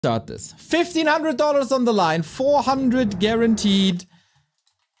Start this. $1,500 on the line, 400 guaranteed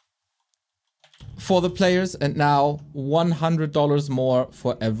for the players, and now $100 more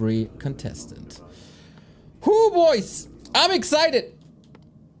for every contestant. Whoo, boys! I'm excited!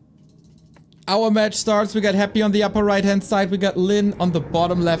 Our match starts. We got Happy on the upper right-hand side. We got Lynn on the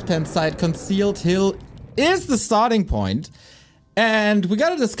bottom left-hand side. Concealed Hill is the starting point. And we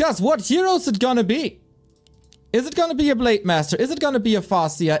gotta discuss what hero is it gonna be. Is it gonna be a Blade Master? Is it gonna be a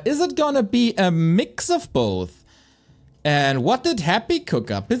Farseer? Is it gonna be a mix of both? And what did Happy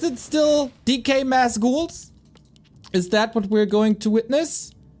cook up? Is it still DK Mass Ghouls? Is that what we're going to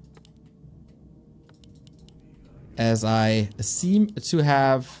witness? As I seem to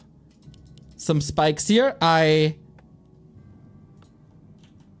have some spikes here. I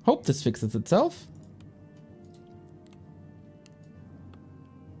hope this fixes itself.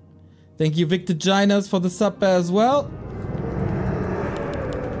 Thank you, Victor Ginas, for the sub as well.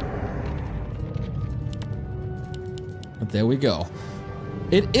 But there we go.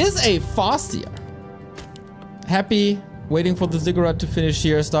 It is a Farseer. Happy, waiting for the Ziggurat to finish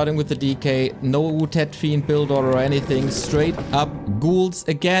here, starting with the DK. No Tet Fiend build order or anything. Straight up Ghouls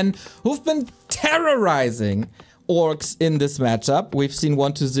again, who've been terrorizing Orcs in this matchup. We've seen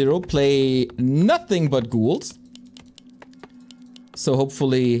 1-0 play nothing but Ghouls. So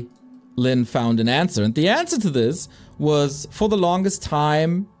hopefully Lynn found an answer. And the answer to this was, for the longest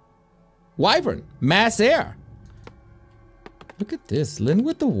time, Wyvern, Mass Air. Look at this, Lynn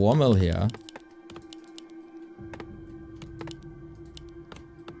with the Warmel here.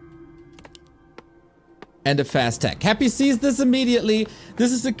 And a fast tech. Happy sees this immediately.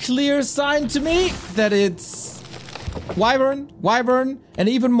 This is a clear sign to me that it's Wyvern, Wyvern, and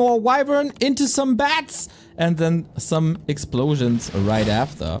even more Wyvern into some bats. And then some explosions right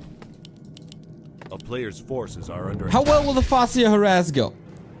after. A player's forces are under How well will the Farseer harass go?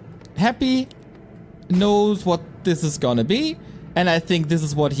 Happy knows what this is gonna be. And I think this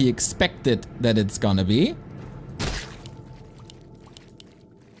is what he expected that it's gonna be.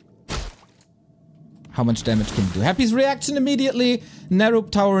 How much damage can he do? Happy's reaction immediately. Narrow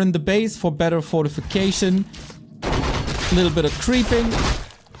tower in the base for better fortification. A little bit of creeping.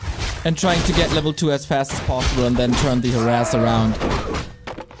 And trying to get level 2 as fast as possible and then turn the harass around.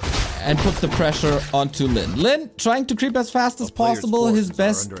 And put the pressure onto Lynn. Lynn trying to creep as fast as possible. His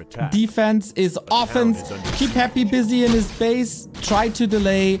best defense is offense. Keep Happy busy in his base. Try to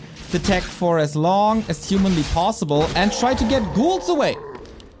delay the tech for as long as humanly possible. And try to get Ghouls away.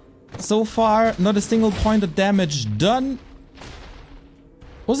 So far, not a single point of damage done.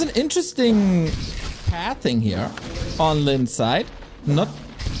 Was an interesting pathing here on Lynn's side. Not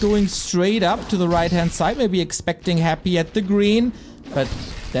going straight up to the right-hand side. Maybe expecting Happy at the green. But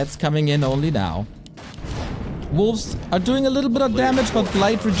that's coming in only now. Wolves are doing a little bit of damage, but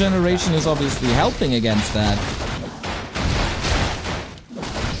Blight Regeneration is obviously helping against that.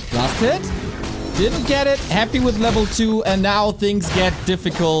 Last hit. Didn't get it. Happy with level 2, and now things get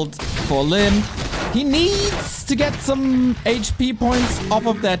difficult for Lynn. He needs to get some HP points off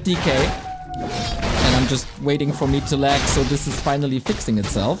of that DK. And I'm just waiting for me to lag, so this is finally fixing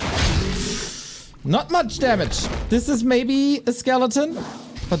itself. Not much damage. This is maybe a skeleton,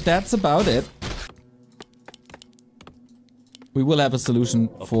 but that's about it. We will have a solution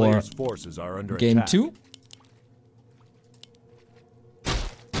for game 2.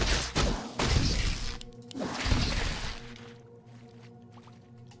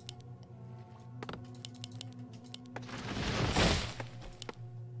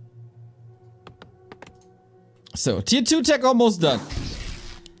 So, tier 2 tech almost done.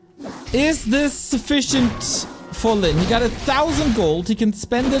 Is this sufficient for Lynn? He got 1,000 gold. He can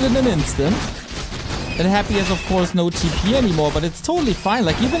spend it in an instant. And Happy has, of course, no TP anymore, but it's totally fine.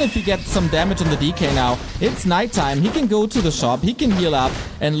 Like, even if he gets some damage on the DK now, it's nighttime. He can go to the shop. He can heal up.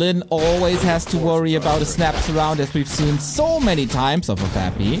 And Lynn always has to worry about a snaps around, as we've seen so many times off of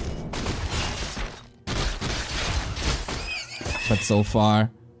Happy. But so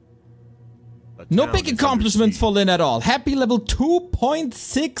far, no big accomplishments for Lynn at all. Happy level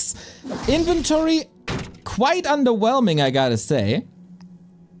 2.6. Inventory, quite underwhelming, I gotta say.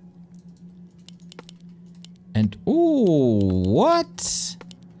 And, ooh, what?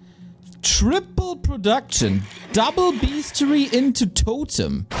 Triple production. Double Beastery into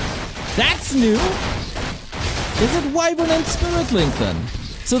Totem. That's new. Is it Wyvern and Spirit Link then?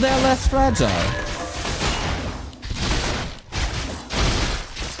 So they're less fragile.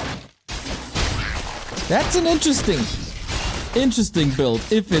 That's an interesting build,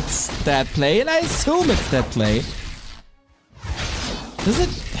 if it's that play, and I assume it's that play. Does it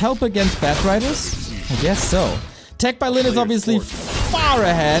help against Bat Riders? I guess so. Tech by Lynn is obviously far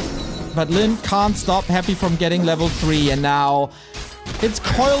ahead. But Lin can't stop Happy from getting level 3. And now it's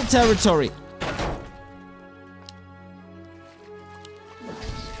Coil territory.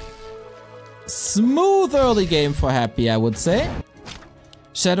 Smooth early game for Happy, I would say.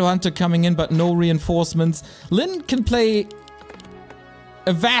 Shadowhunter coming in, but no reinforcements. Lin can play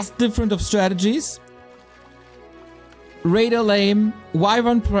a vast different of strategies. Raider lame,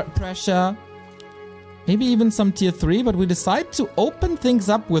 Wyvern pressure, maybe even some tier 3, but we decide to open things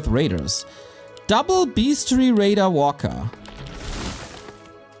up with Raiders. Double Beastery Raider Walker.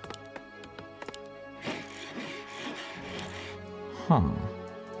 Huh.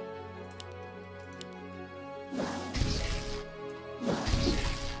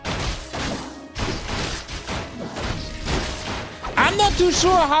 I'm not too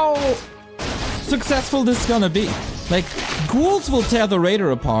sure how successful this is gonna be. Like, Ghouls will tear the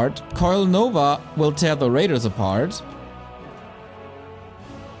Raider apart. Coil Nova will tear the Raiders apart.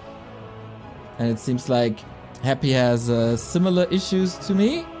 And it seems like Happy has similar issues to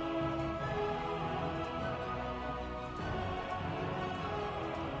me.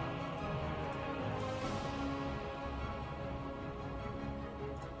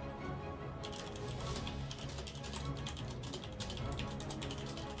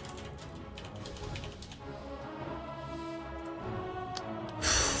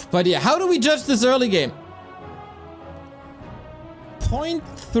 But yeah, how do we judge this early game?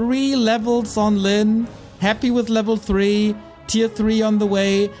 0.3 levels on Lin. Happy with level 3. Tier 3 on the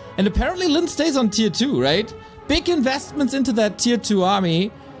way. And apparently Lin stays on tier 2, right? Big investments into that tier 2 army.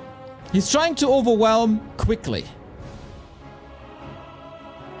 He's trying to overwhelm quickly.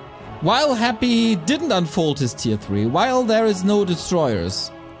 While Happy didn't unfold his tier 3. While there is no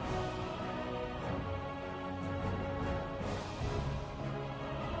destroyers.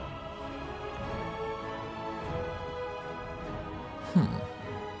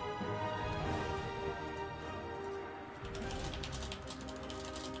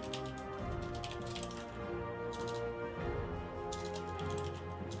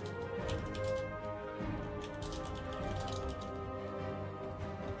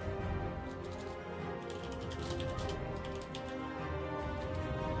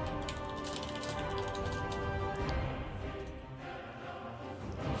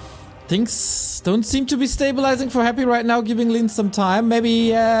 Things don't seem to be stabilizing for Happy right now, giving Lin some time.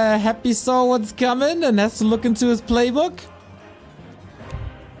 Maybe Happy saw what's coming and has to look into his playbook.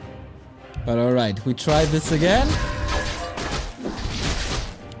 But alright, we try this again.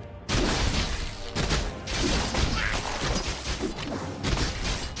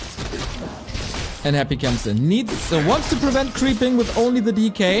 And Happy comes in. Wants to prevent creeping with only the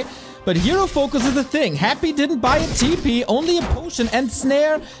DK. But hero focus is the thing. Happy didn't buy a TP, only a potion, and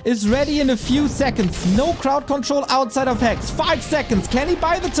Snare is ready in a few seconds. No crowd control outside of Hex. 5 seconds. Can he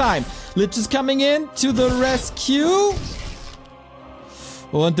buy the time? Lich is coming in to the rescue.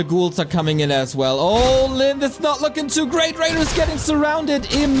 Oh, and the ghouls are coming in as well. Oh, Lin, that's not looking too great. Raiders getting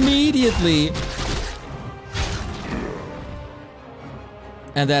surrounded immediately.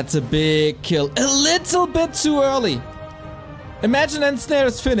 And that's a big kill. A little bit too early. Imagine Ensnare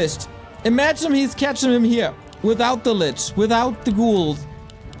is finished. Imagine he's catching him here. Without the Lich. Without the ghouls.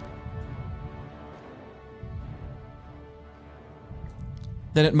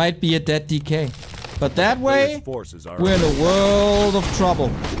 Then it might be a dead DK. But that way, we're in a world of trouble.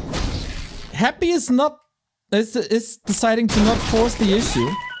 Happy is deciding to not force the issue.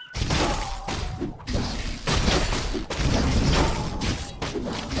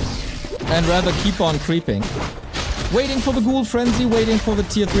 And rather keep on creeping. Waiting for the Ghoul Frenzy, waiting for the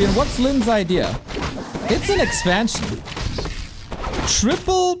tier 3. And what's Lin's idea? It's an expansion.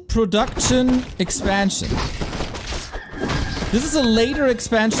 Triple production expansion. This is a later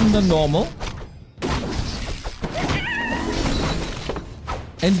expansion than normal.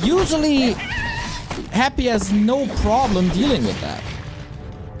 And usually, Happy has no problem dealing with that.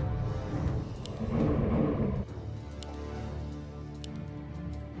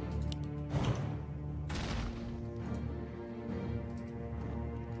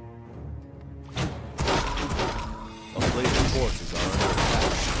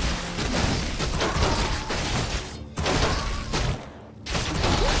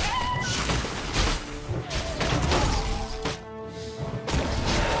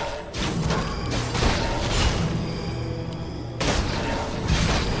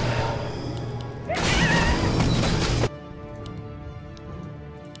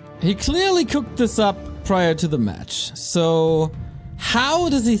 He clearly cooked this up prior to the match. So, how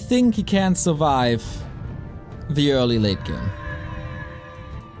does he think he can survive the early late game?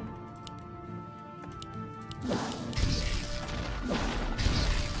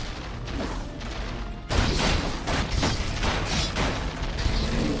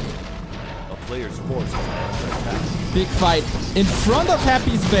 player's forces are under attack. Big fight in front of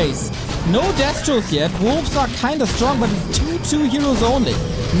Happy's base. No Destros yet. Wolves are kind of strong, but it's 2 heroes only.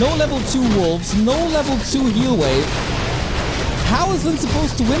 No level 2 wolves, no level 2 heal wave. How is Lin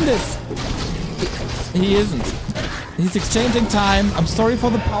supposed to win this? He isn't. He's exchanging time. I'm sorry for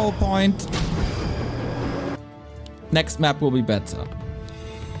the PowerPoint. Next map will be better.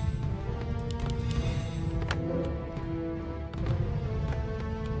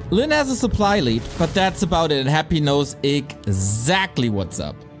 Lin has a supply lead, but that's about it, and Happy knows exactly what's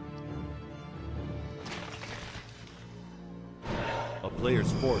up. A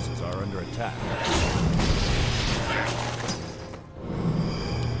player's forces are under attack.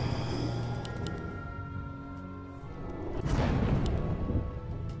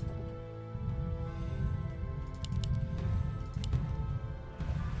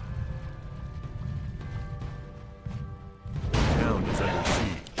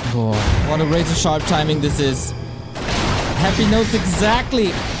 Oh, what a razor sharp timing this is. Happy knows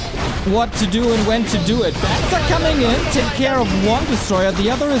exactly what to do and when to do it. Bats are coming in, take care of one destroyer,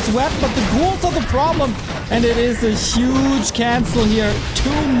 the other is wet, but the ghouls are the problem. And it is a huge cancel here. 2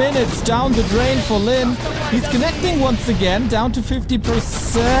 minutes down the drain for Lin. He's connecting once again, down to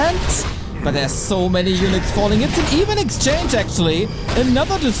 50%. But there's so many units falling. It's an even exchange actually.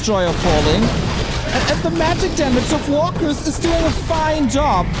 Another destroyer falling. And the magic damage of walkers is doing a fine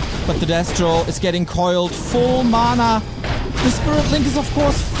job. But the Destro is getting coiled, full mana. The Spirit Link is of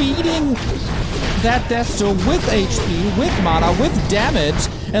course feeding that Destro with HP, with mana, with damage.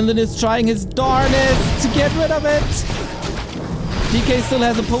 And Lin is trying his darnest to get rid of it. DK still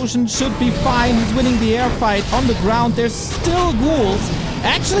has a potion, should be fine. He's winning the air fight on the ground. There's still ghouls.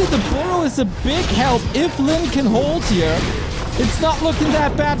 Actually, the burrow is a big help if Lin can hold here. It's not looking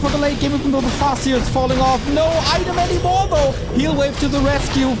that bad for the late game, even though the fast here is falling off. No item anymore, though. Heal wave to the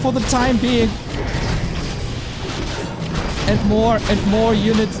rescue for the time being. And more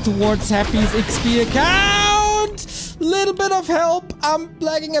units towards Happy's XP account. Little bit of help. I'm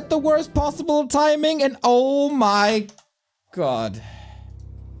lagging at the worst possible timing. And oh my god.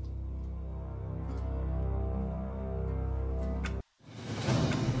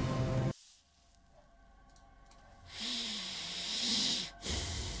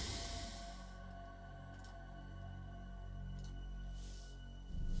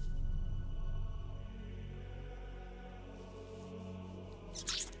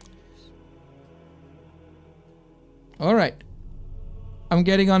 All right, I'm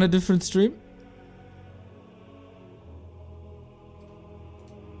getting on a different stream.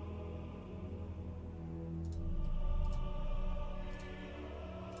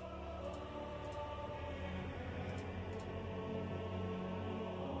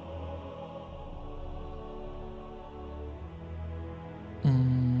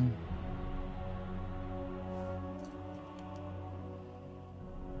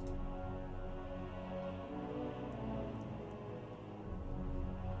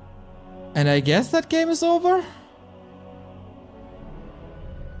 And I guess that game is over?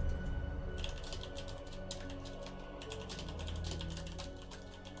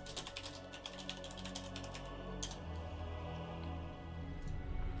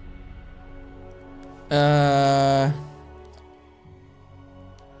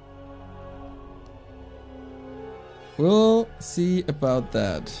 We'll see about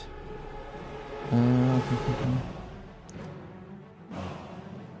that.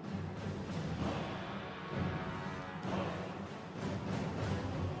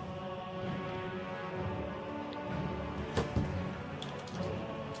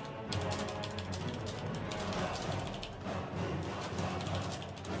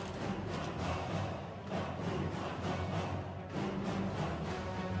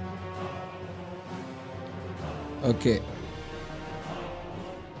 Okay.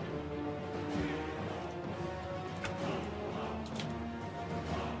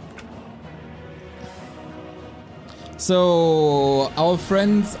 So our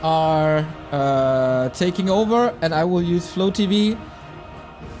friends are taking over, and I will use Flow TV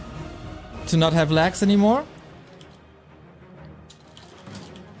to not have lags anymore.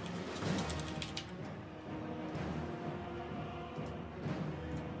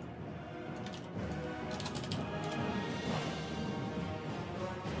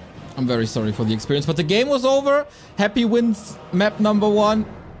 I'm very sorry for the experience, but the game was over. Happy wins map number 1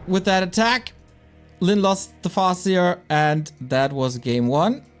 with that attack. Lin lost the Farseer, and that was game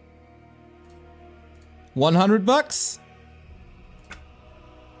 1. $100.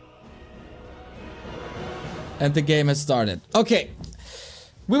 And the game has started. Okay.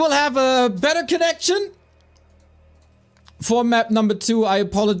 We will have a better connection For map number 2, I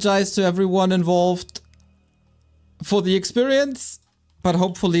apologize to everyone involved for the experience, but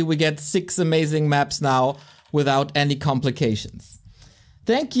hopefully we get 6 amazing maps now without any complications.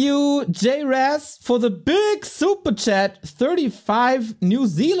 Thank you, J-Raz, for the big super chat. 35 New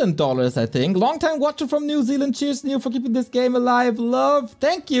Zealand dollars, I think. Long time watcher from New Zealand. Cheers, Neil, for keeping this game alive. Love.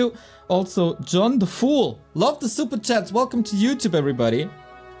 Thank you. Also, John the Fool. Love the super chats. Welcome to YouTube, everybody.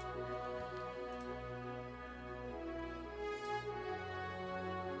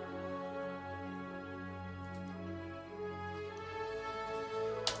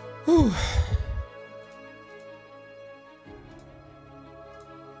 Whew.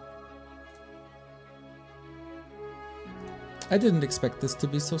 I didn't expect this to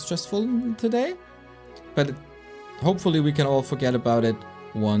be so stressful today, but hopefully we can all forget about it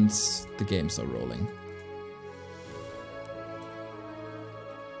once the games are rolling.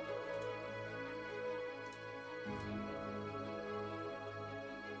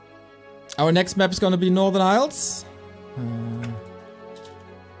 Our next map is going to be Northern Isles.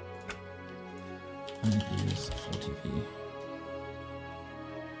 Use for TV.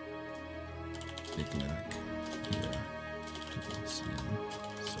 Big lag here.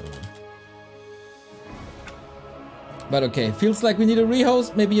 But okay, feels like we need a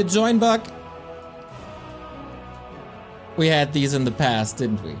rehost, maybe a join bug. We had these in the past,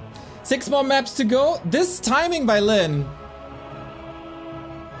 didn't we? 6 more maps to go. This timing by Lynn,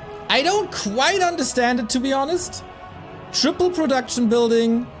 I don't quite understand it, to be honest. Triple production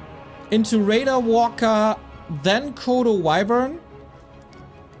building into Radar Walker, then Kodo Wyvern.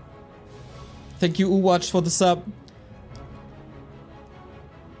 Thank you, Uwatch, for the sub.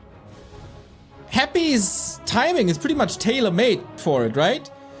 Happy's timing is pretty much tailor-made for it, right?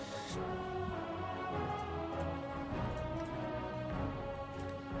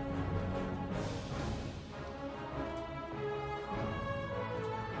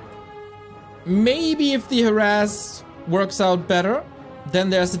 Maybe if the harass works out better, then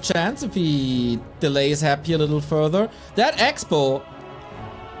there's a chance if he delays Happy a little further. That expo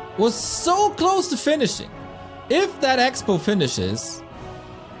was so close to finishing. If that expo finishes,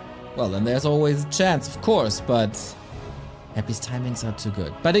 well, then there's always a chance, of course, but Happy's timings are too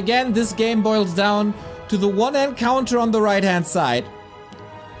good. But again, this game boils down to the one encounter on the right-hand side.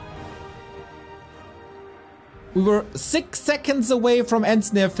 We were 6 seconds away from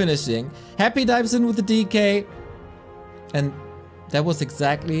Ensnare finishing. Happy dives in with the DK, and that was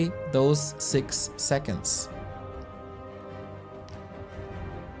exactly those 6 seconds.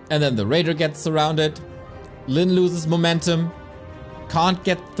 And then the Raider gets surrounded. Lin loses momentum. Can't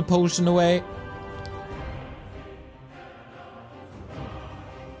get the potion away.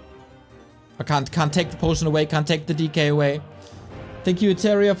 I can't take the potion away, can't take the DK away. Thank you,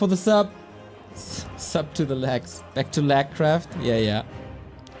 Eteria, for the sub. Sub to the lags. Back to Lagcraft. Yeah.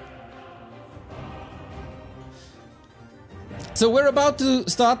 So we're about to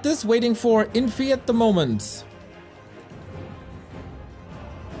start this, waiting for Infi at the moment.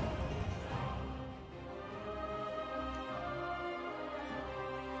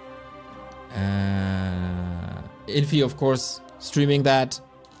 Infi, of course, streaming that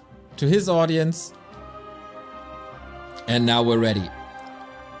to his audience. And now we're ready.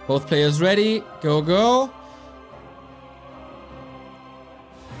 Both players ready. Go.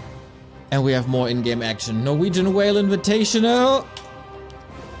 And we have more in-game action. Norwegian Whale Invitational.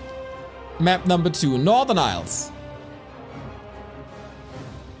 Map number 2, Northern Isles.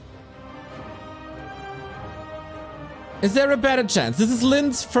 Is there a better chance? This is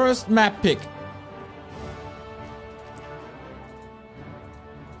Lin's first map pick.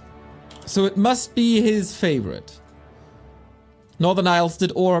 So it must be his favorite. Northern Isles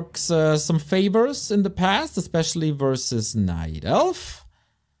did orcs some favors in the past, especially versus Night Elf.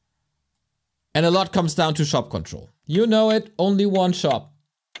 And a lot comes down to shop control. You know it, only one shop.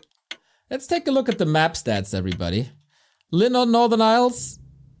 Let's take a look at the map stats, everybody. Lin on Northern Isles,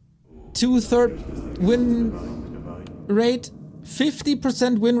 2/3 win rate,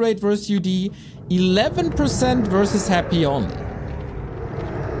 50% win rate versus UD, 11% versus Happy only.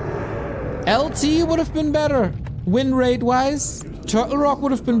 LT would have been better, win rate wise. Turtle Rock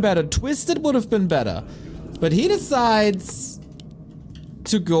would have been better. Twisted would have been better. But he decides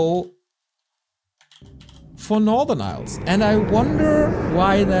to go for Northern Isles. And I wonder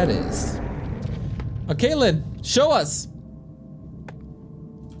why that is. Okay, Lin, show us.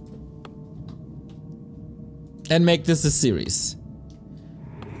 And make this a series.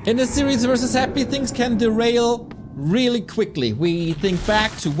 In a series versus Happy, things can derail really quickly. We think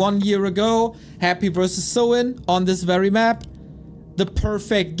back to 1 year ago, Happy versus Soin on this very map. The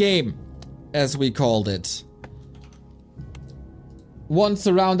perfect game, as we called it. One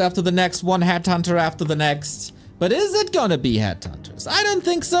surround after the next, one headhunter after the next. But is it gonna be headhunters? I don't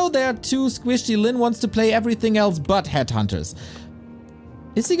think so. They're too squishy. Lin wants to play everything else but headhunters.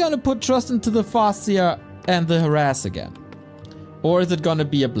 Is he gonna put trust into the Farseer and the harass again? Or is it gonna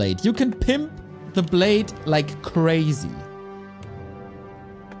be a blade? You can pimp the blade like crazy.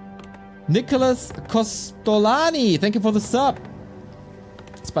 Nicholas Costolani, thank you for the sub.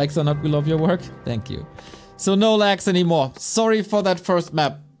 Spikes or not, we love your work. Thank you. So no lags anymore. Sorry for that first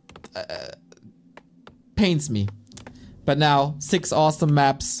map. Pains me. But now, 6 awesome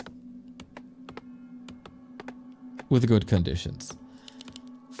maps with good conditions.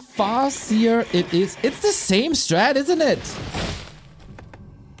 Farseer it is. It's the same strat, isn't it?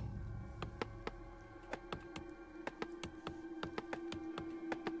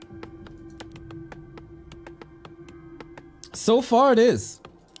 So far it is.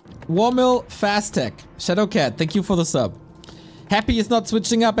 Warmill Fast Tech. Shadowcat, thank you for the sub. Happy is not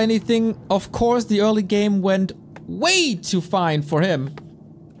switching up anything. Of course, the early game went way too fine for him.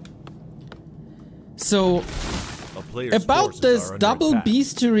 So, about this double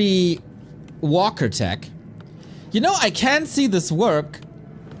beastery walker tech, you know, I can see this work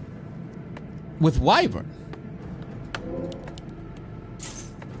with Wyvern.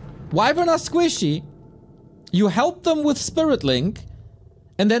 Wyvern are squishy. You help them with Spirit Link,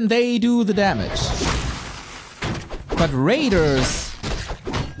 and then they do the damage. But Raiders,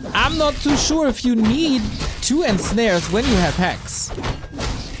 I'm not too sure if you need 2 ensnares when you have Hex.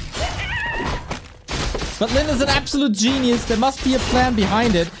 But Lin is an absolute genius. There must be a plan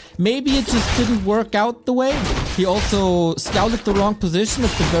behind it. Maybe it just didn't work out the way. He also scouted the wrong position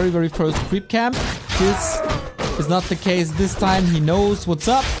at the very, very first creep camp. This is not the case this time. He knows what's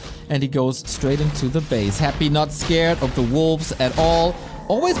up. And he goes straight into the base. Happy, not scared of the wolves at all.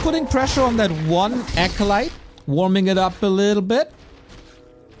 Always putting pressure on that one acolyte. Warming it up a little bit.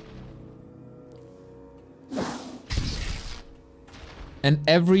 And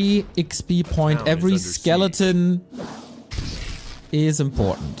every XP point, every skeleton is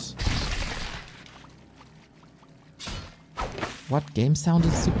important. What game sound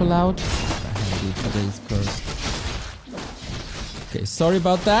is super loud? Okay, sorry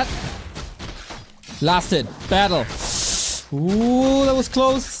about that. Last hit. Battle. Ooh, that was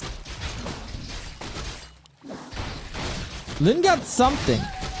close. Lin got something,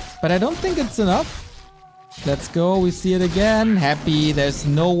 but I don't think it's enough. Let's go. We see it again. Happy. There's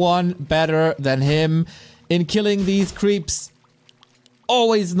no one better than him in killing these creeps.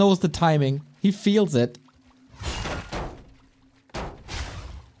 Always knows the timing. He feels it.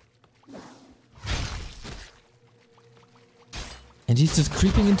 And he's just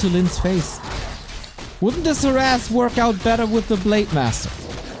creeping into Lin's face. Wouldn't this harass work out better with the Blade Master?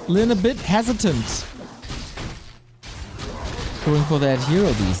 Lin a bit hesitant. Going for that hero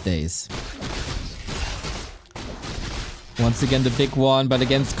these days. Once again the big one, but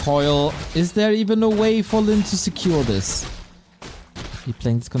against Coil. Is there even a way for Lin to secure this? He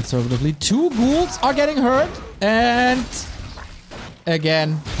playing this conservatively. 2 ghouls are getting hurt. And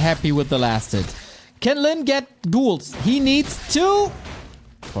again, happy with the last hit. Can Lin get ghouls? He needs 2.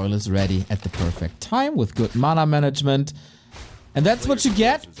 Coil is ready at the perfect time with good mana management. And that's what you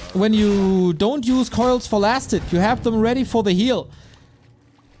get when you don't use coils for last hit. You have them ready for the heal.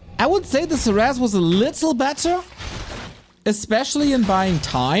 I would say the harass was a little better. Especially in buying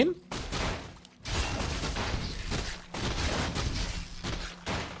time.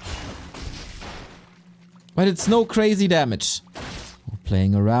 But it's no crazy damage. We're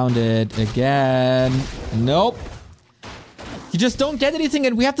playing around it again. Nope. You just don't get anything,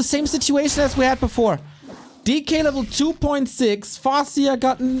 and we have the same situation as we had before. DK level 2.6. Farseer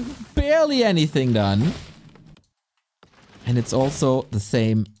gotten barely anything done. And it's also the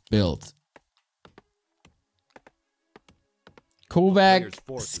same build. Kovac,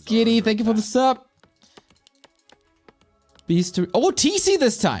 Skitty, thank you for the sub. Beast. Oh, TC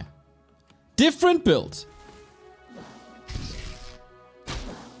this time. Different build.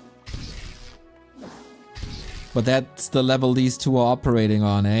 But that's the level these two are operating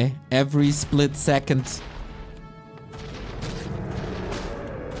on, eh? Every split second.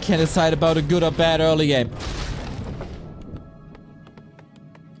 Can't decide about a good or bad early game.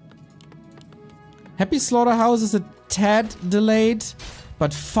 Happy Slaughterhouse is a tad delayed,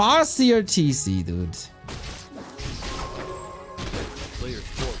 but Farseer TC, dude.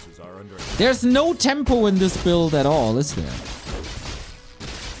 There's no tempo in this build at all, is there?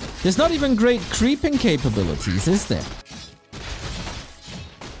 There's not even great creeping capabilities, is there?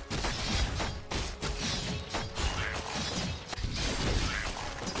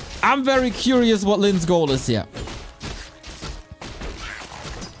 I'm very curious what Lin's goal is here.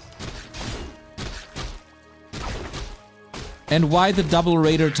 and why the double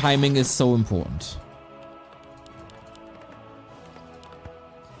raider timing is so important.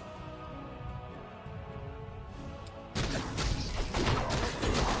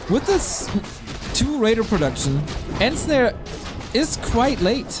 With this 2 raider production, Ensnare is quite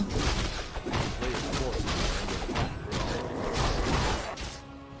late.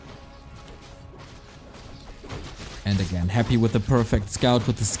 And again, happy with the perfect scout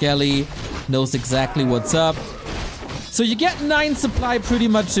with the Skelly, knows exactly what's up. So you get 9 supply pretty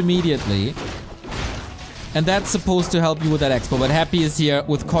much immediately. And that's supposed to help you with that expo. But Happy is here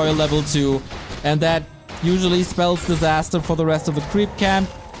with coil level 2. And that usually spells disaster for the rest of the creep camp.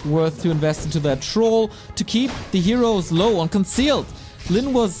 Worth to invest into that troll to keep the heroes low on concealed.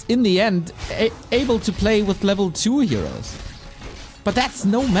 Lin was, in the end, able to play with level 2 heroes. But that's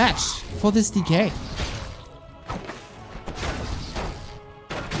no match for this DK.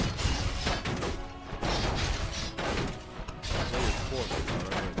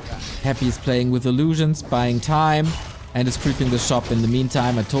 Happy is playing with illusions, buying time, and is creeping the shop in the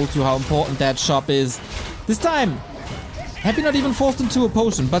meantime. I told you how important that shop is. This time, Happy not even forced into a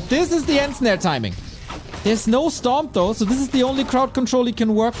potion, but this is the Ensnare timing. There's no Stomp though, so this is the only crowd control he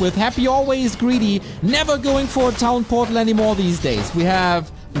can work with. Happy always greedy, never going for a town portal anymore these days. We have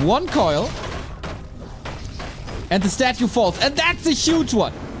 1 coil, and the statue falls, and that's a huge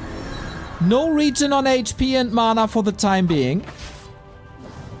one. No regen on HP and mana for the time being.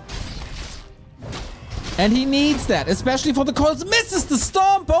 And he needs that, especially for the coils. Misses the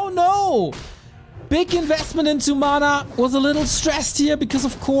Stomp, oh no! Big investment into mana, was a little stressed here because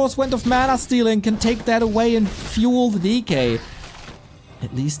of course Wind of Mana stealing can take that away and fuel the DK.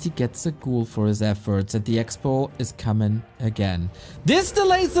 At least he gets a ghoul for his efforts and the expo is coming again. This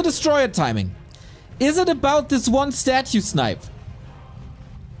delays the destroyer timing. Is it about this 1 statue snipe?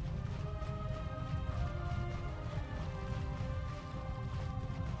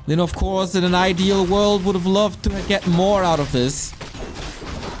 Then of course in an ideal world would have loved to get more out of this.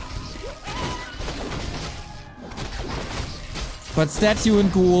 But statue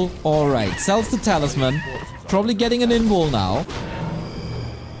and ghoul, alright. Sells the talisman. Probably getting an invul now.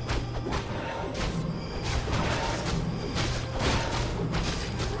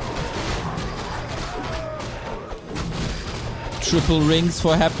 Triple rings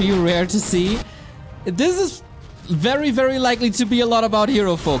for Happy, rare to see. This is very, very likely to be a lot about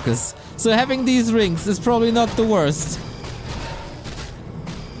hero focus. So having these rings is probably not the worst.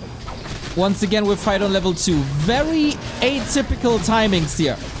 Once again, we fight on level 2. Very atypical timings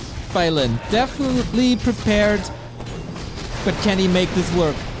here by Lin. Definitely prepared. But can he make this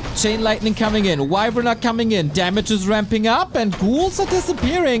work? Chain Lightning coming in. Wyvern not coming in. Damage is ramping up and ghouls are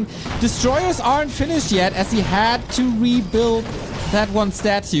disappearing. Destroyers aren't finished yet as he had to rebuild that 1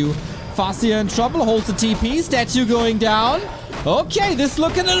 statue. Farseer in trouble. Holds the TP. Statue going down. Okay, this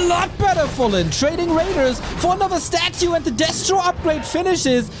looking a lot better for Lin. Trading Raiders for another statue and the Destro upgrade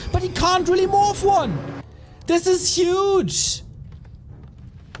finishes, but he can't really morph 1. This is huge.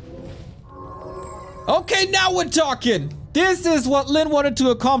 Okay, now we're talking. This is what Lin wanted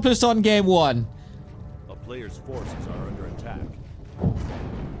to accomplish on game 1. A player's forces are under attack.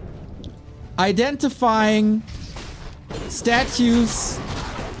 Identifying statues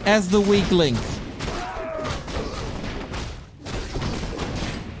as the weak link.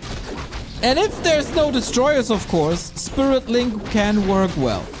 And if there's no destroyers, of course, Spirit Link can work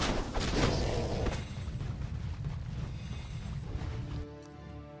well.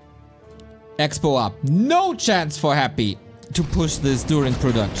 Expo up. No chance for Happy to push this during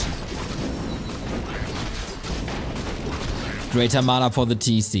production. Greater mana for the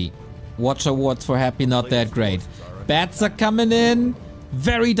TC. Watch awards for Happy, not that great. Bats are coming in.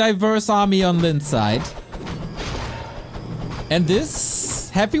 Very diverse army on Lin's side. And this...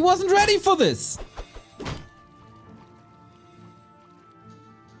 Happy wasn't ready for this.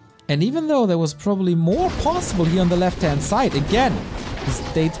 And even though there was probably more possible here on the left-hand side, again, this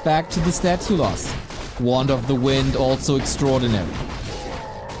dates back to the statue loss. Wand of the Wind, also extraordinary.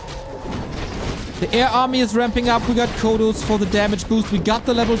 The air army is ramping up. We got Kodos for the damage boost. We got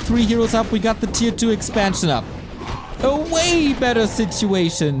the level 3 heroes up. We got the tier 2 expansion up. A way better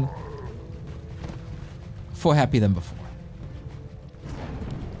situation for Happy than before.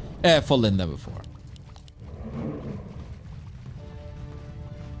 For Linda before.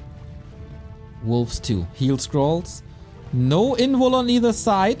 Wolves 2. Heal scrolls. No invul on either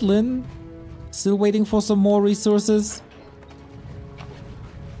side. Lin still waiting for some more resources.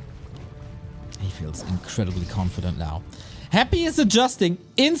 He feels incredibly confident now. Happy is adjusting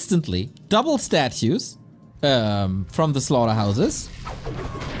instantly. Double statues from the slaughterhouses.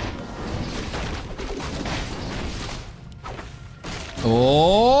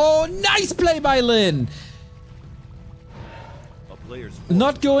 Oh, nice play by Lin.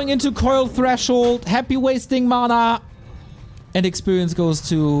 Not going into coil threshold. Happy wasting mana. And experience goes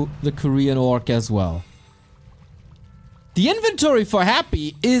to the Korean orc as well. The inventory for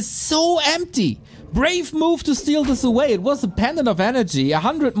Happy is so empty. Brave move to steal this away. It was a pendant of energy.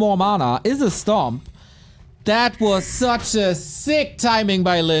 100 more mana is a stomp. That was such a sick timing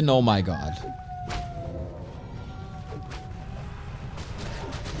by Lin. Oh my god.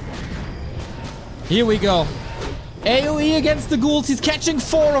 Here we go. AoE against the ghouls. He's catching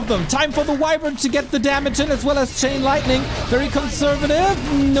 4 of them. Time for the wyvern to get the damage in, as well as chain lightning. Very conservative.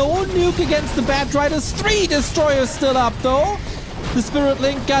 No nuke against the Bat Riders. 3 destroyers still up though. The Spirit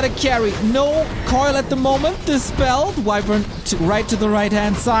Link got a carry. No coil at the moment. Dispelled. Wyvern right to the right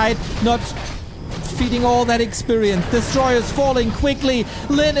hand side. Not feeding all that experience. Destroyers falling quickly.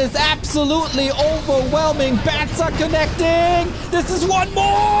 Lin is absolutely overwhelming. Bats are connecting. This is one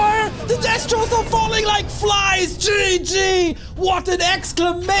more. The Destros are falling like flies. GG. What an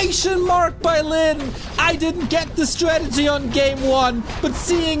exclamation mark by Lin. I didn't get the strategy on game 1, but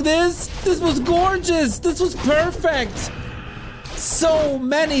seeing this was gorgeous. This was perfect. So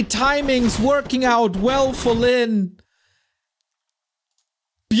many timings working out well for Lin.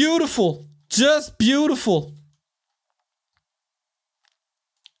 Beautiful. Just beautiful.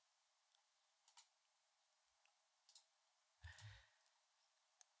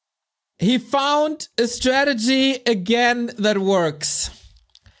 He found a strategy again that works.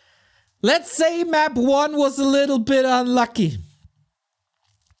 Let's say map 1 was a little bit unlucky.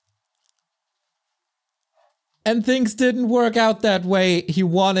 And things didn't work out that way he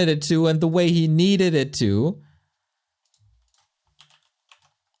wanted it to and the way he needed it to.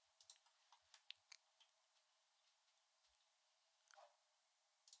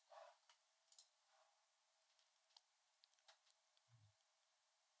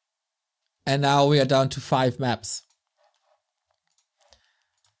 And now we are down to 5 maps.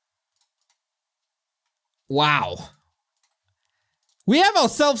 Wow. We have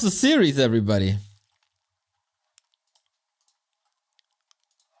ourselves a series, everybody.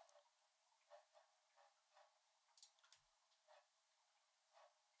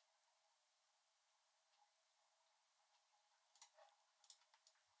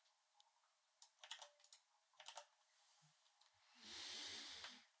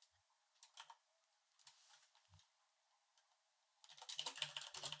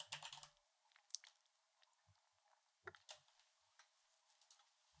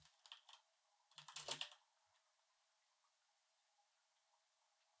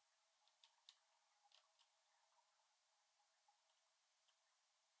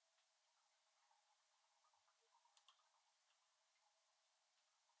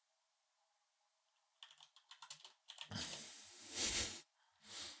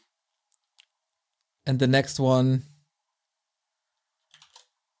 And the next one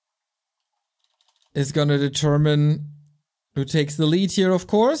is gonna determine who takes the lead here, of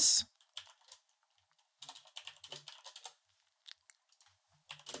course.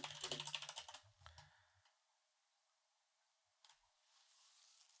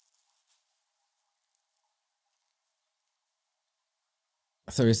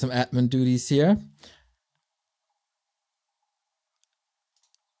 So here's some admin duties here.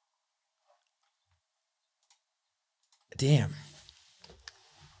 Damn.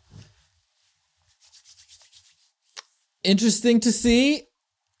 Interesting to see.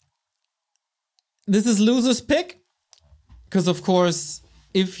 This is loser's pick. Because of course,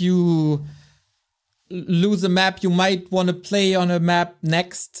 if you lose a map, you might want to play on a map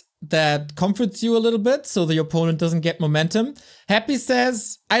next that comforts you a little bit so the opponent doesn't get momentum. Happy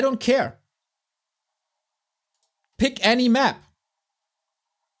says, I don't care. Pick any map.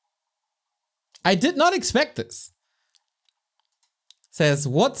 I did not expect this. Says,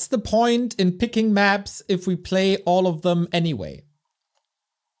 what's the point in picking maps if we play all of them anyway?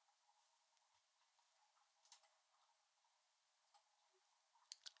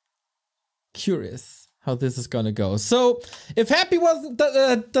 Curious how this is gonna go. So, if Happy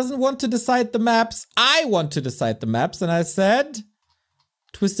doesn't want to decide the maps, I want to decide the maps, and I said,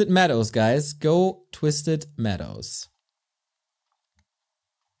 Twisted Meadows, guys. Go Twisted Meadows.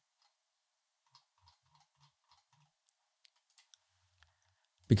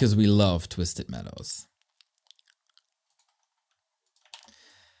 Because we love Twisted Meadows.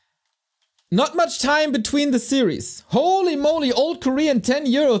 Not much time between the series. Holy moly, Old Korean, 10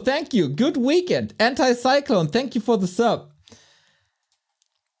 euro, thank you. Good weekend. Anti-Cyclone, thank you for the sub.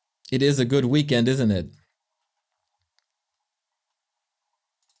 It is a good weekend, isn't it?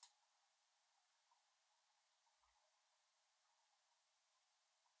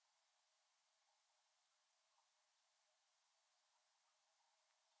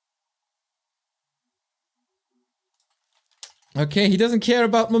 Okay, he doesn't care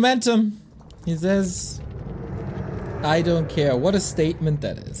about momentum. He says, I don't care. What a statement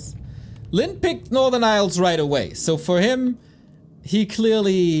that is. Lynn picked Northern Isles right away. So for him, he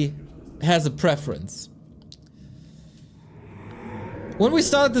clearly has a preference. When we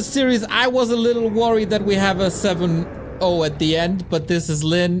started the series, I was a little worried that we have a 7-0 at the end. But this is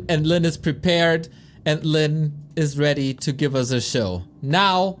Lynn, and Lynn is prepared. And Lynn is ready to give us a show.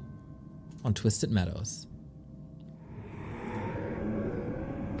 Now, on Twisted Meadows.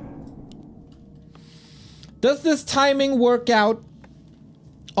 Does this timing work out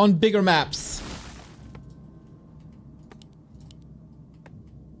on bigger maps?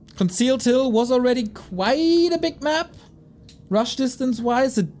 Concealed Hill was already quite a big map. Rush distance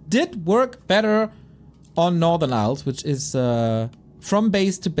wise, it did work better on Northern Isles, which is from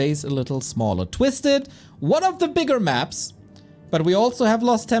base to base a little smaller. Twisted, one of the bigger maps, but we also have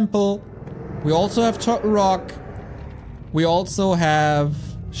Lost Temple, we also have Turtle Rock, we also have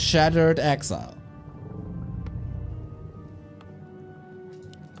Shattered Exile.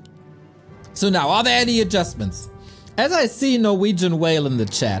 So now, are there any adjustments? As I see Norwegian Whale in the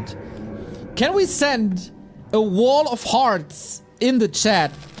chat, can we send a wall of hearts in the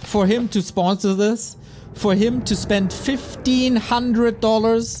chat for him to sponsor this? For him to spend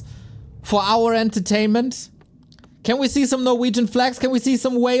 $1,500 for our entertainment? Can we see some Norwegian flags? Can we see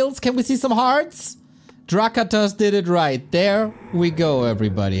some whales? Can we see some hearts? Drakatas did it right. There we go,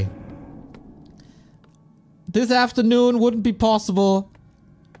 everybody. This afternoon wouldn't be possible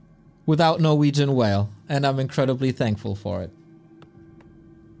without Norwegian Whale, and I'm incredibly thankful for it.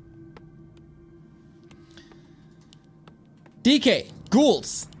 DK,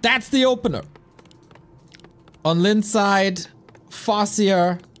 Ghouls, that's the opener. On Lynn's side,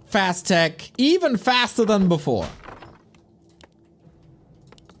 Farseer, Fast Tech, even faster than before.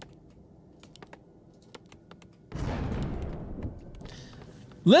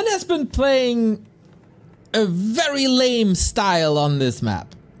 Lynn has been playing a very lame style on this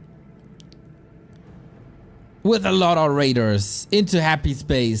map. With a lot of raiders into Happy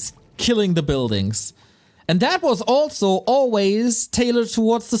Space, killing the buildings. And that was also always tailored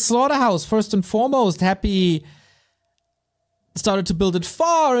towards the slaughterhouse. First and foremost, Happy started to build it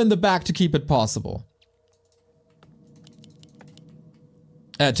far in the back to keep it possible.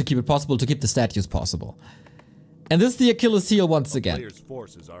 To keep the statues possible. And this is the Achilles heel once again. Players'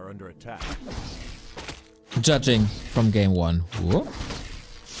 forces are under attack. Judging from game one. Whoa.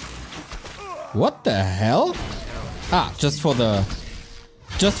 What the hell? Ah, just for the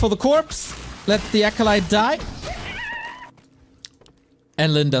corpse. Let the Acolyte die.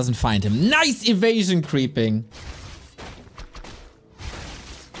 And Lynn doesn't find him. Nice evasion creeping.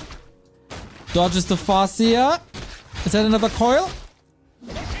 Dodges the Farseer. Is that another coil?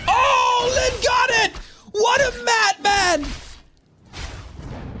 Oh, Lynn got it! What a madman!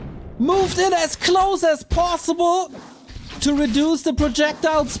 Moved in as close as possible to reduce the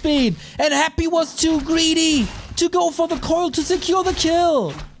projectile speed. And Happy was too greedy to go for the coil to secure the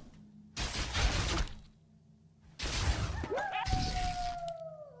kill.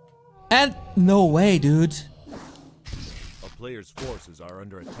 And no way, dude. A player's forces are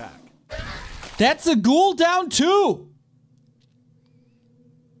under attack. That's a ghoul down too.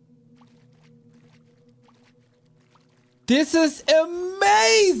 This is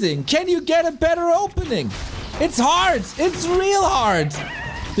amazing. Can you get a better opening? It's hard. It's real hard.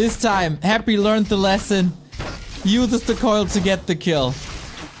 This time, Happy learned the lesson. Uses the coil to get the kill.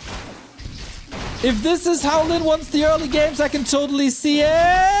 If this is how Lynn wants the early games, I can totally see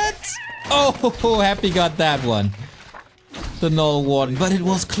it. Oh, Happy got that one. The Null Warden, but it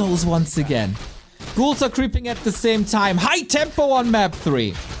was close once again. Ghouls are creeping at the same time. High tempo on map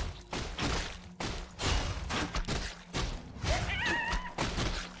 3.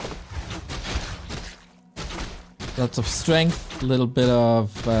 Lots of strength, a little bit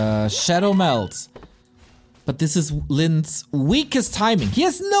of shadow melt. But this is Lynn's weakest timing. He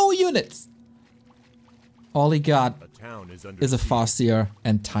has no units. All he got is a Farseer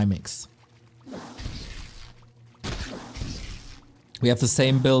and Timix. We have the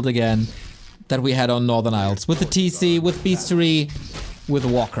same build again that we had on Northern Isles. With the TC, with Beastery, with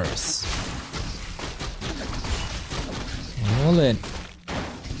Walkers. All in.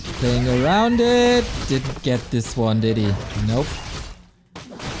 Playing around it. Didn't get this one, did he? Nope.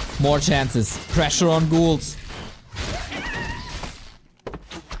 More chances. Pressure on Ghouls.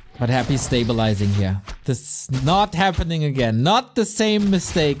 But Happy stabilizing here. This is not happening again. Not the same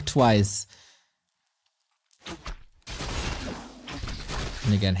mistake twice.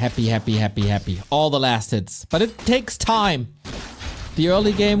 And again, Happy. All the last hits. But it takes time. the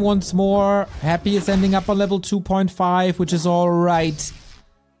early game once more. Happy is ending up on level 2.5, which is alright.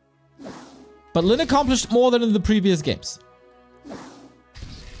 But Lin accomplished more than in the previous games.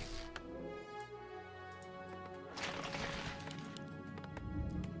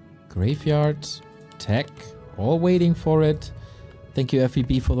 Graveyard, tech, all waiting for it. Thank you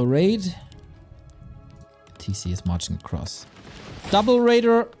FEB for the raid. TC is marching across. Double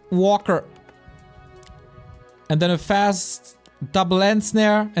Raider, Walker. And then a fast double end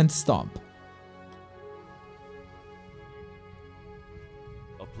snare and stomp.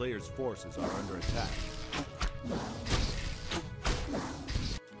 A player's forces are under attack.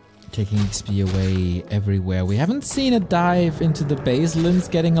 Taking XP away everywhere. We haven't seen a dive into the base. Lin's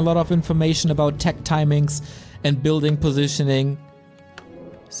getting a lot of information about tech timings and building positioning.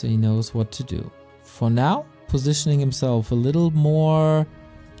 So he knows what to do. For now, positioning himself a little more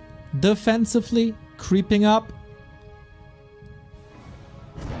defensively, creeping up.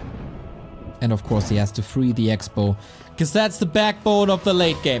 And of course he has to free the Expo, because that's the backbone of the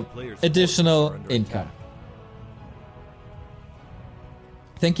late game. Additional income.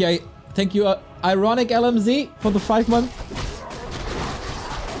 Thank you, Ironic LMZ, for the 5 months.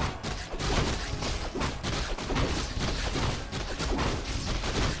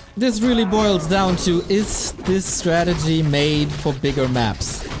 This really boils down to, is this strategy made for bigger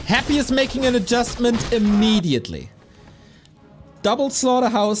maps? Happy is making an adjustment immediately. Double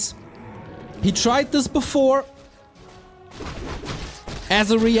Slaughterhouse. He tried this before as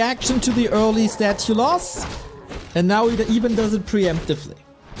a reaction to the early statue loss, and now he even does it preemptively.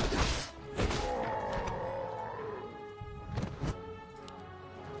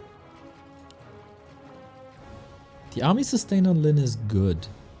 The army sustain on Lin is good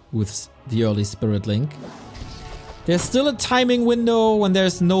with the early Spirit Link. There's still a timing window when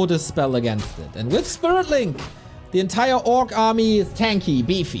there's no dispel against it. And with Spirit Link, the entire Orc army is tanky,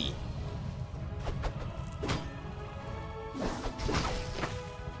 beefy.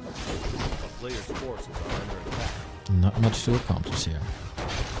 A player's forces are under attack. Not much to accomplish here.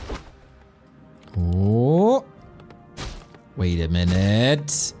 Oh. Wait a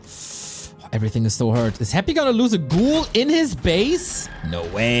minute. Everything is so hurt. Is Happy gonna lose a ghoul in his base? No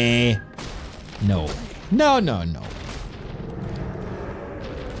way. No way. No, no, no.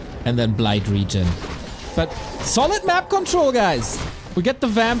 And then Blight Regen. But solid map control, guys. We get the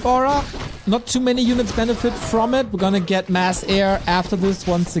Vamp Aura. Not too many units benefit from it. We're gonna get Mass Air after this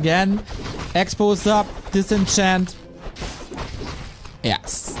once again. Expose up. Disenchant.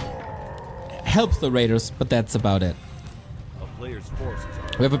 Yes. Helps the Raiders, but that's about it. A player's forces are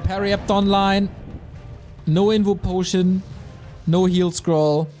We have a Parryapt online. No Invo Potion. No Heal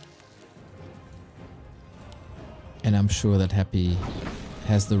Scroll. And I'm sure that Happy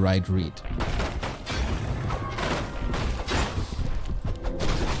has the right read.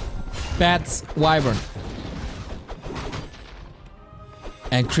 Bats, Wyvern.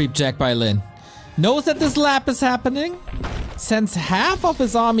 And Creep Jack by Lin. Knows that this lap is happening. Sends half of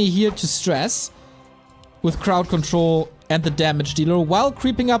his army here to stress. With crowd control and the damage dealer, while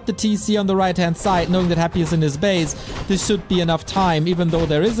creeping up the TC on the right hand side, knowing that Happy is in his base. This should be enough time, even though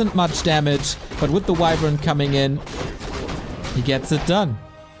there isn't much damage. But with the Wyvern coming in, he gets it done.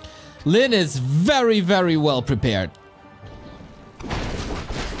 Lin is very, very well prepared.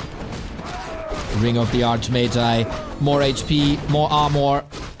 Ring of the Archmagi, more HP, more armor,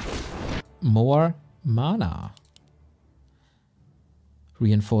 more mana.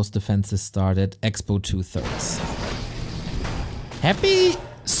 Reinforced defenses started, Expo 2/3. Happy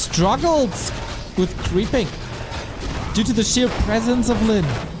struggles with creeping due to the sheer presence of Lin.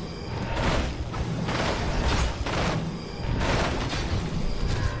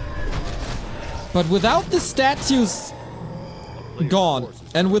 But without the statues gone,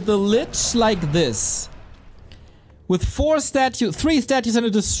 and with the Lich like this, with 3 statues and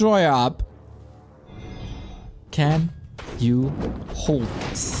a destroyer up, can you hold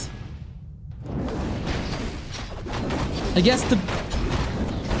this? I guess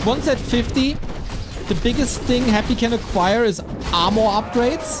once at 50, the biggest thing Happy can acquire is armor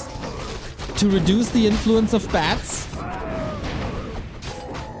upgrades to reduce the influence of bats.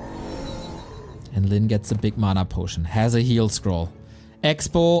 And Lin gets a big mana potion, has a heal scroll.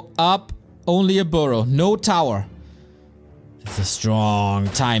 Expo up, only a burrow, no tower. It's a strong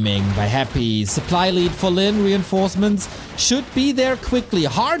timing by Happy. Supply lead for Lin, reinforcements should be there quickly.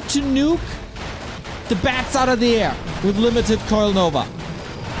 Hard to nuke the bats out of the air with limited Coil Nova.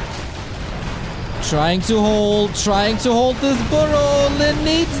 Trying to hold this burrow. Lin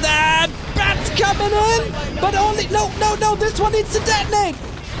needs that. Bats coming in, but only, no, this one needs to detonate.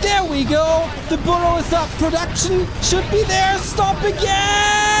 There we go. The burrow is up. Production should be there. Stop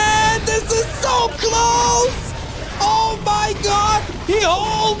again. This is so close. Oh my god. He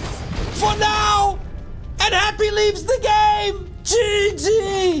holds for now. And Happy leaves the game.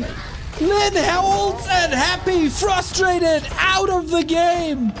 GG. Lynn holds and Happy frustrated out of the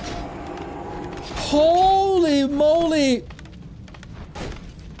game. Holy moly.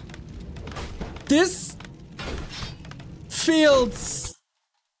 This feels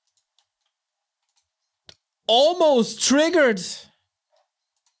almost triggered.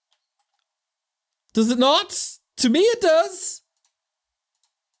 Does it not? To me it does.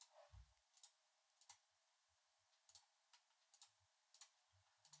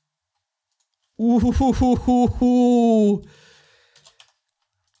 Ooh.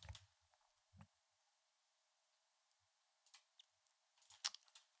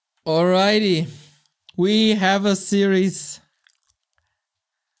 Alrighty. We have a series.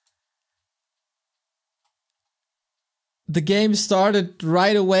 The game started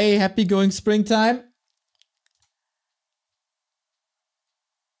right away. Happy going springtime.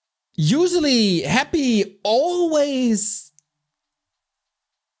 Usually, Happy always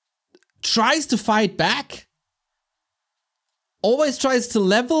tries to fight back. Always tries to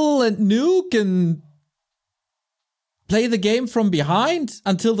level and nuke and play the game from behind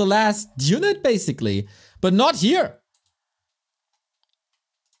until the last unit, basically. But not here.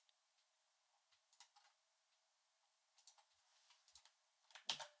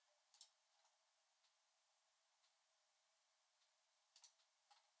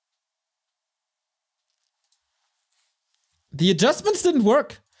 The adjustments didn't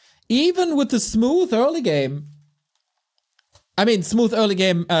work. Even with the smooth early game. I mean, smooth early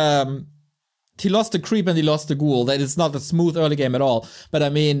game, he lost the creep and he lost the ghoul. That is not a smooth early game at all. But I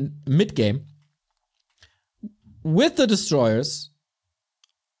mean, mid game. With the destroyers.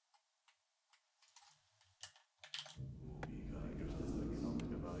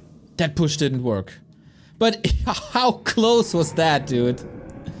 That push didn't work. But how close was that, dude?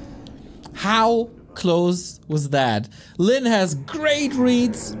 How close was that? Lynn has great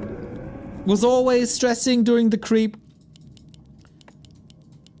reads. Was always stressing during the creep.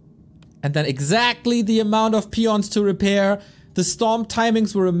 And then exactly the amount of peons to repair. The storm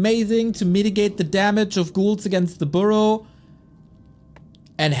timings were amazing to mitigate the damage of ghouls against the burrow.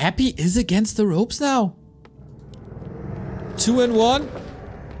 And Happy is against the ropes now. 2-1.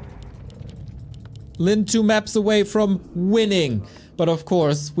 Lynn 2 maps away from winning. But of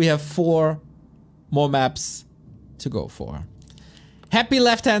course, we have 4 more maps to go for. Happy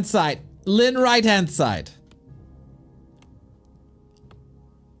left-hand side. Lynn right-hand side.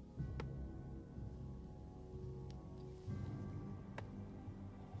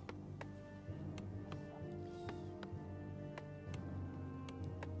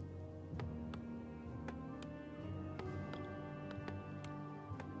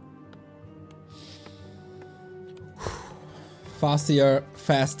 Farseer,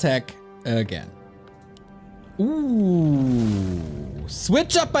 fast tech again. Ooh.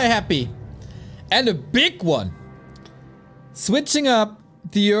 Switch up by Happy. And a big one. Switching up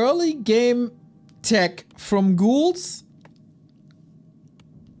the early game tech from ghouls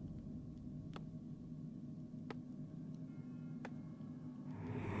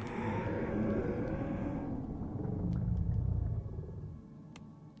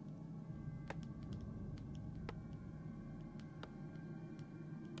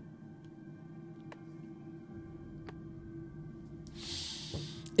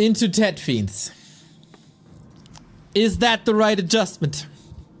into Tet Fiends. Is that the right adjustment?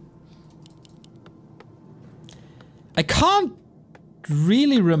 I can't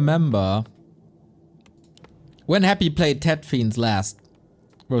really remember when Happy played Tet Fiends last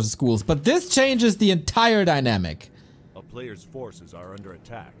versus Ghouls, but this changes the entire dynamic. A player's forces are under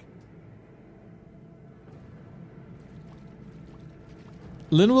attack.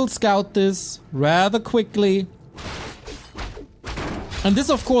 Lynn will scout this rather quickly. And this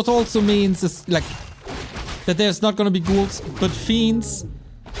of course also means that there's not gonna be ghouls, but fiends.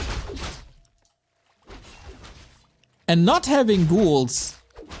 And not having ghouls,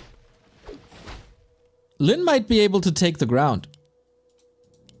 Lynn might be able to take the ground.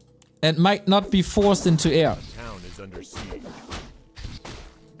 And might not be forced into air. The town is under siege.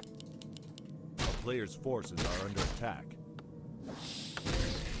 A player's forces are under attack.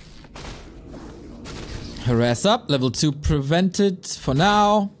 Harass up, level 2 prevented for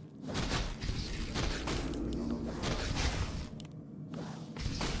now.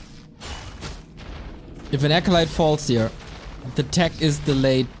 If an acolyte falls here, the tech is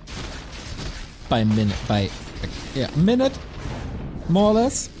delayed by minute, more or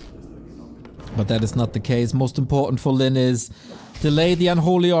less. But that is not the case. Most important for Lin is delay the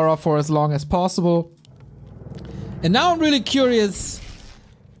unholy aura for as long as possible. And now I'm really curious,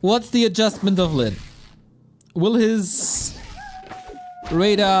 what's the adjustment of Lin? Will his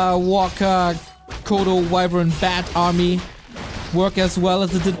Radar, Walker, Kodo, Wyvern, Bat army work as well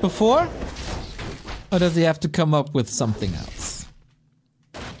as it did before? Or does he have to come up with something else?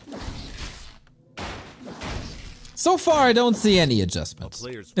 So far, I don't see any adjustments.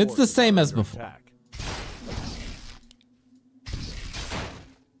 It's the same as before.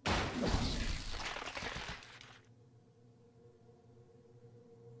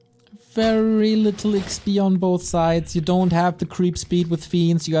 Very little XP on both sides. You don't have the creep speed with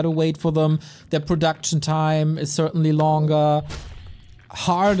Fiends. You gotta wait for them. Their production time is certainly longer.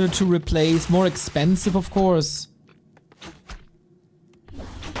 Harder to replace. More expensive, of course.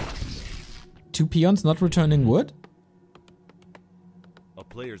 2 peons not returning wood? A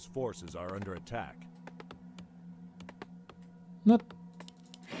player's forces are under attack. Not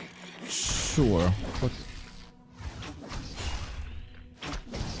sure. What?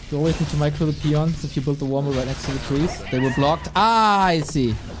 You always need to micro the peons if you build the wall right next to the trees. They were blocked. Ah, I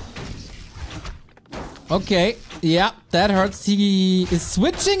see. Okay, yeah, that hurts. He is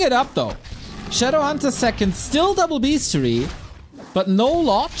switching it up though. Shadowhunter second, still double beastery, but no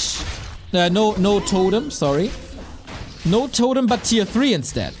lodge. No totem, sorry. No totem, but tier 3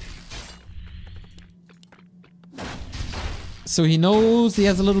 instead. So he knows he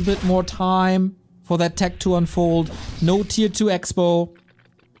has a little bit more time for that tech to unfold. No tier 2 expo.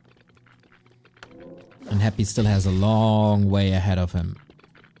 And Happy still has a long way ahead of him.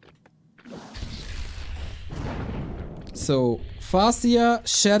 So, Farseer,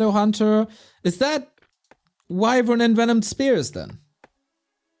 Shadowhunter. Is that Wyvern and Venomed Spears then?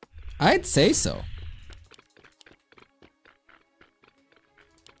 I'd say so.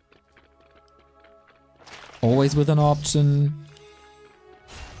 Always with an option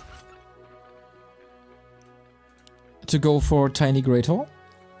to go for Tiny Great Hall.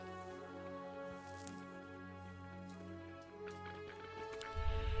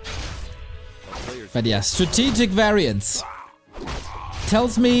 But yeah, strategic variance.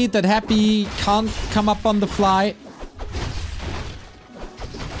 Tells me that Happy can't come up on the fly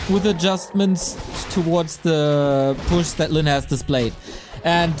with adjustments towards the push that Lin has displayed.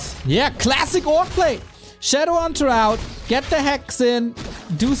 And yeah, classic orc play. Shadowhunter out, get the hex in,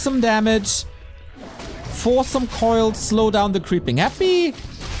 do some damage, force some coils, slow down the creeping. Happy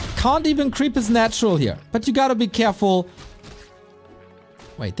can't even creep his natural here, but you gotta be careful.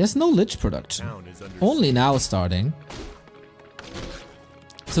 Wait, there's no Lich production. Only now starting.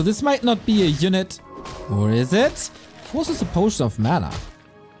 So this might not be a unit. Or is it? Forces a potion of mana.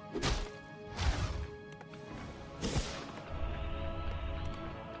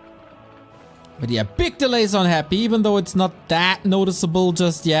 But yeah, big delays on Happy, even though it's not that noticeable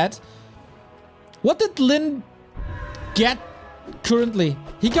just yet. What did Lin get currently?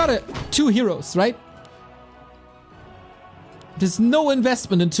 He got 2 heroes, right? There's no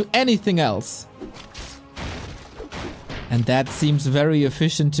investment into anything else. And that seems very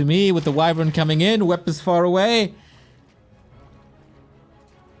efficient to me with the Wyvern coming in, Web is far away.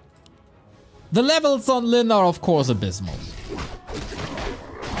 The levels on Lin are of course abysmal.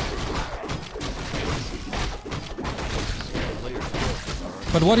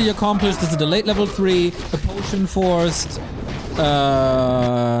 But what he accomplished is a delayed level 3, a potion forced,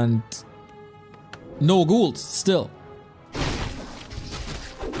 and no ghouls still.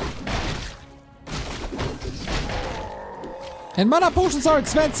 And mana potions are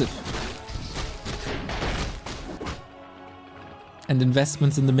expensive. And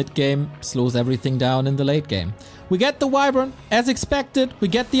investments in the mid game slows everything down in the late game. We get the Wyvern, as expected. We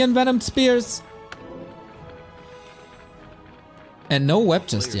get the Envenomed Spears. And no web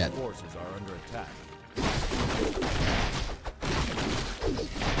just yet.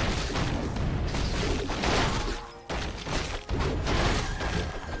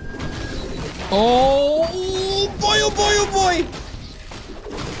 Oh boy, oh boy, oh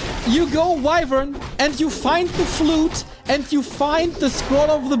boy! You go Wyvern, and you find the flute, and you find the Scroll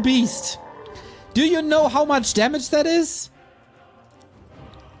of the Beast. Do you know how much damage that is?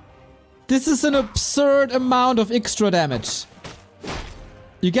 This is an absurd amount of extra damage.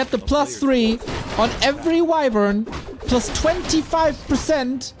 You get the +3 on every Wyvern, plus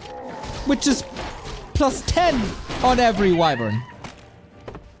 25%, which is +10 on every Wyvern.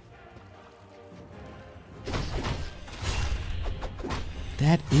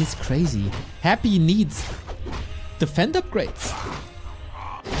 That is crazy. Happy needs defend upgrades.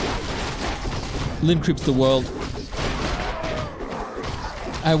 Lin creeps the world.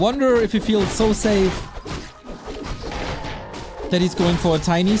 I wonder if he feels so safe that he's going for a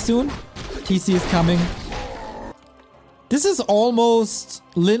tiny soon. TC is coming. This is almost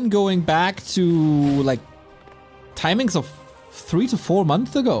Lin going back to like timings of 3 to 4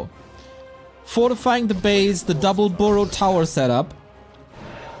 months ago. Fortifying the base, the double burrow tower setup.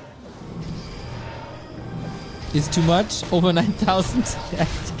 Is too much? Over 9,000?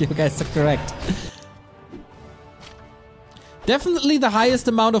 You guys are correct. Definitely the highest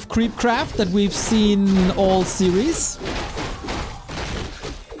amount of creep craft that we've seen all series.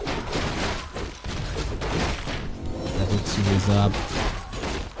 Level 2 is up.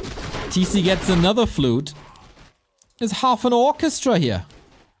 TC gets another flute. There's half an orchestra here.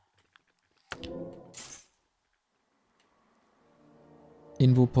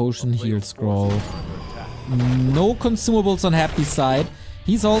 Invo potion, heal scroll. No consumables on Happy's side.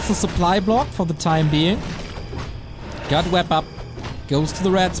 He's also supply blocked for the time being. Got web up. Goes to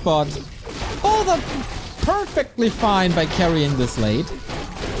the red spot. Oh, that's perfectly fine by carrying this late.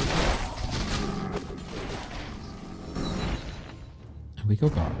 And we go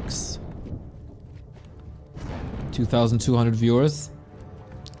Gargs. 2,200 viewers.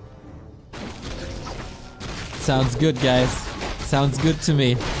 Sounds good, guys. Sounds good to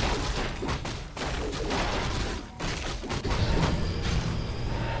me.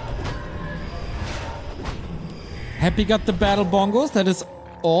 Happy got the battle bongos. That is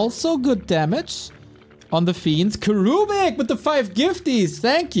also good damage on the fiends. Karubik with the 5 gifties.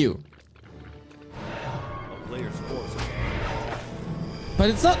 Thank you.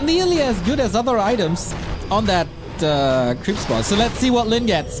 But it's not nearly as good as other items on that creep spot. So let's see what Lin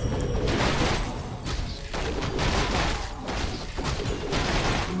gets.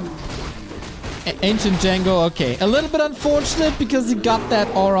 Ancient Django. Okay. A little bit unfortunate because he got that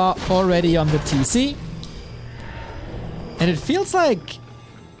aura already on the TC. And it feels like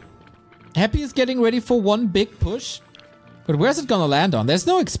Happy is getting ready for one big push. But where's it gonna land on? There's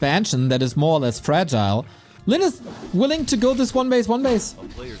no expansion that is more or less fragile. Lin is willing to go this one base.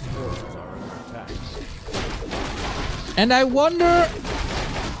 And I wonder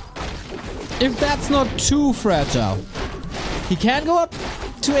if that's not too fragile. He can go up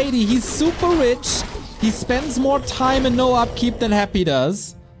to 80. He's super rich. He spends more time and no upkeep than Happy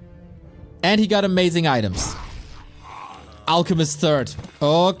does. And he got amazing items. Alchemist third.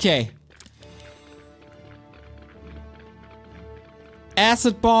 Okay.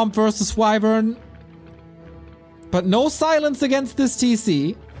 Acid Bomb versus Wyvern. But no silence against this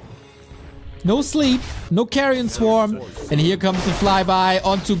TC. No sleep. No Carrion Swarm. And here comes the flyby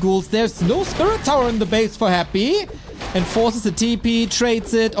onto ghouls. There's no Spirit Tower in the base for Happy. And forces a TP.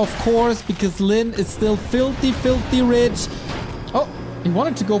 Trades it, of course, because Lin is still filthy rich. Oh. He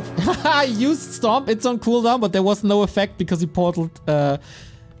wanted to go... He used Stomp. It's on cooldown, but there was no effect because he portaled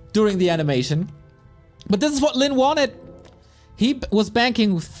during the animation. But this is what Lin wanted. He was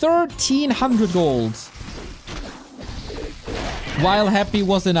banking 1,300 gold. While Happy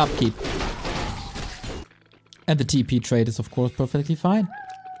was in upkeep. And the TP trade is, of course, perfectly fine.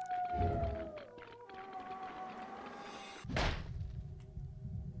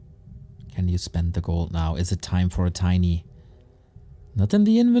 Can you spend the gold now? Is it time for a tiny... Not in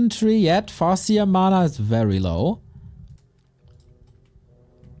the inventory yet. Farseer mana is very low.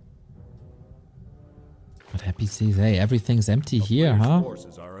 But Happy sees, hey, everything's empty here, huh?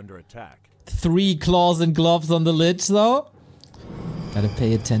 3 claws and gloves on the lich, though. Gotta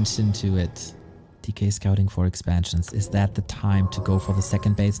pay attention to it. DK scouting for expansions. Is that the time to go for the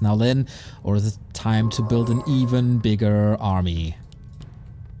second base now, Lin? Or is it time to build an even bigger army?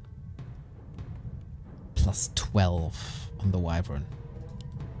 Plus 12 on the Wyvern.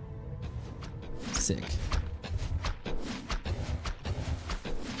 Sick.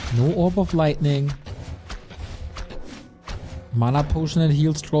 No Orb of Lightning. Mana Potion and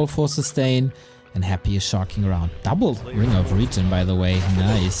Heal Scroll for sustain. And Happy is sharking around. Double Ring of Regen, by the way.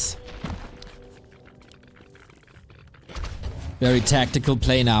 Nice. Very tactical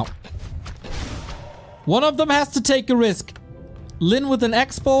play now. One of them has to take a risk. Lin with an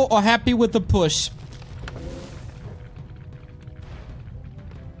Expo or Happy with the push.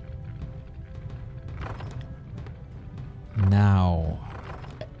 Now,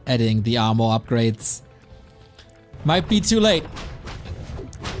 adding the armor upgrades. Might be too late.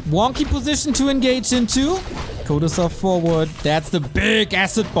 Wonky position to engage into. Kodosov forward. That's the big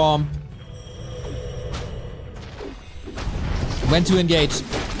acid bomb. When to engage.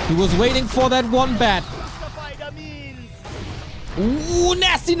 He was waiting for that one bat. Ooh,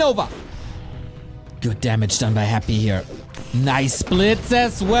 nasty Nova. Good damage done by Happy here. Nice splits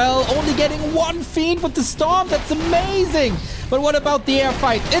as well. Only getting one fiend with the storm. That's amazing. But what about the air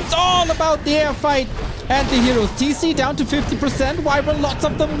fight? It's all about the air fight. And the heroes. TC down to 50%. Wyvern, lots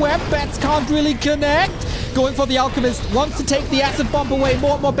of them web. Bats can't really connect. Going for the Alchemist. Wants to take the acid bomb away.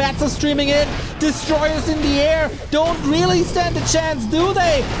 More and more bats are streaming in. Destroyers in the air. Don't really stand a chance, do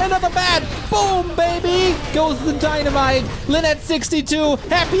they? Another bat. Boom, baby. Goes the dynamite. Lynn at 62.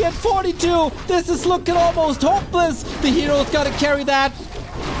 Happy at 42. This is looking almost hopeless. The heroes gotta carry that.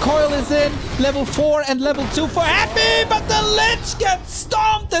 Coil is in, level 4 and level 2 for Happy, but the Lich gets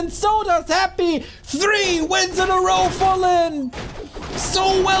stomped and so does Happy. 3 wins in a row for Lynn.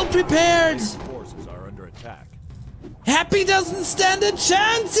 So well prepared. Forces are under attack. Happy doesn't stand a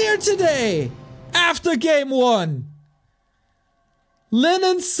chance here today. After game 1. Lynn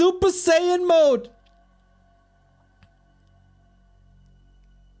in Super Saiyan mode.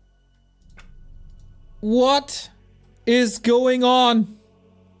 What is going on?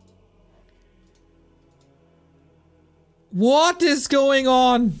 What is going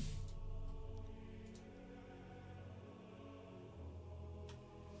on?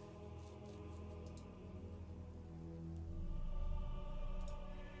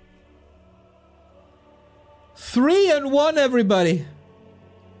 Three and 1, everybody.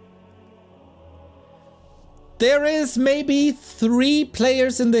 There is maybe 3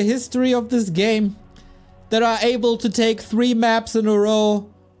 players in the history of this game that are able to take 3 maps in a row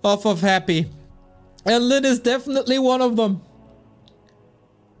off of Happy. And Lynn is definitely one of them.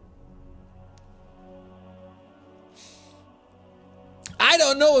 I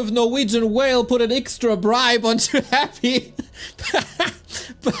don't know if Norwegian Whale put an extra bribe onto Happy.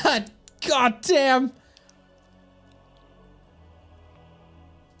 But goddamn.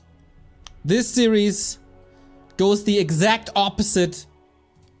 This series goes the exact opposite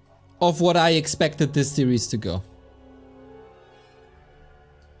of what I expected this series to go.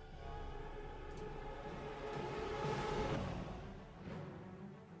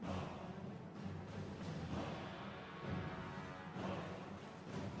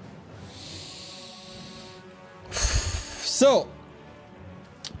 So,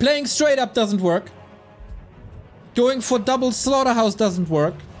 playing straight up doesn't work. Going for double slaughterhouse doesn't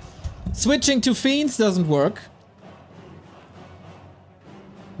work. Switching to fiends doesn't work.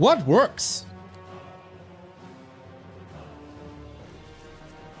 What works?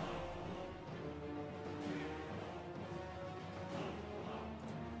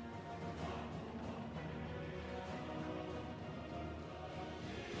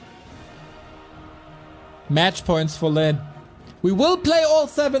 Match points for Lynn. We will play all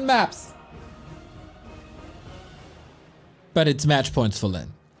 7 maps. But it's match points for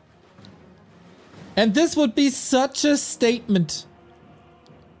Lynn. And this would be such a statement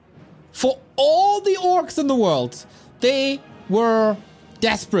for all the orcs in the world. They were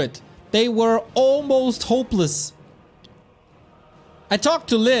desperate. They were almost hopeless. I talked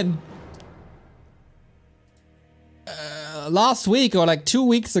to Lynn last week or like 2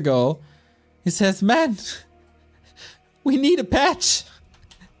 weeks ago. He says, man, we need a patch.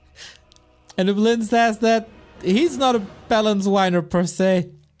 And if Lynn says that, he's not a balance whiner per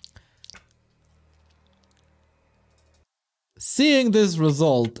se. Seeing this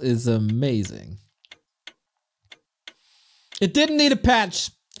result is amazing. It didn't need a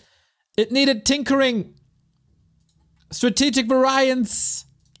patch. It needed tinkering, strategic variance,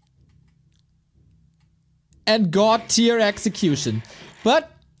 and god tier execution.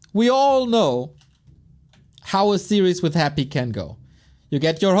 But we all know how a series with Happy can go. You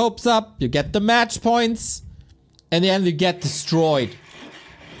get your hopes up, you get the match points, and then you get destroyed.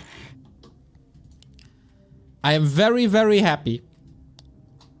 I am very, very happy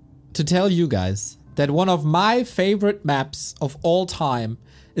to tell you guys that one of my favorite maps of all time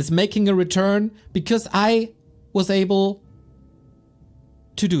is making a return because I was able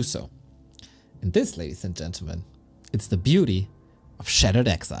to do so. And this, ladies and gentlemen, it's the beauty of Shattered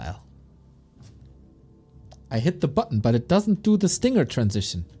Exile. I hit the button, but it doesn't do the stinger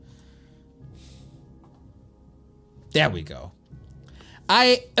transition. There we go.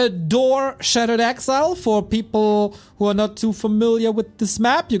 I adore Shattered Exile. For people who are not too familiar with this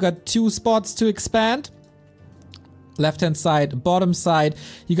map, you got 2 spots to expand. Left-hand side, bottom side.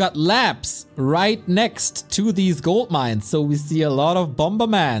 You got labs right next to these gold mines, so we see a lot of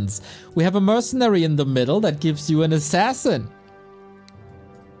bombermans. We have a mercenary in the middle that gives you an assassin,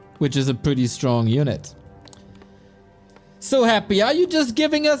 which is a pretty strong unit. So Happy, are you just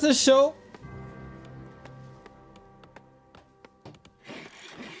giving us a show?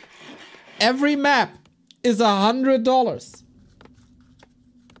 Every map is $100.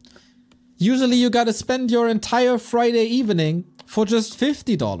 Usually you gotta spend your entire Friday evening for just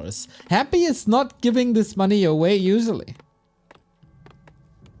 $50. Happy is not giving this money away usually.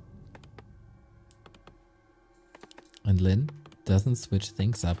 and Lin doesn't switch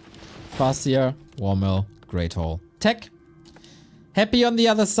things up. CORSAIR, Warmill, Great Hall. Tech. Happy on the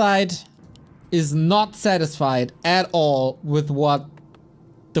other side is not satisfied at all with what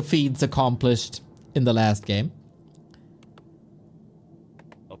the Fiends accomplished in the last game.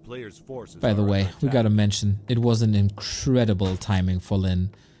 A player's forces By the way, we gotta mention, it was an incredible timing for Lin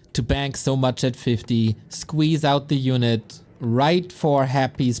to bank so much at 50, squeeze out the unit right for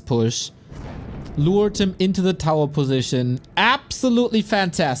Happy's push, lured him into the tower position. Absolutely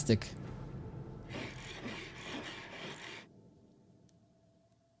fantastic.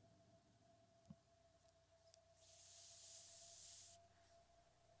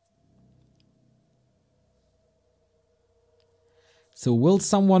 So will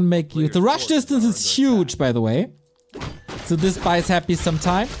someone make use? The rush distance is huge, by the way. So this buys Happy some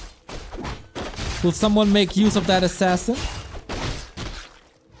time. Will someone make use of that assassin?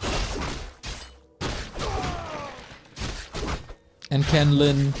 And can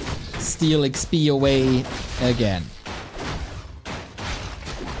Lin steal XP away again?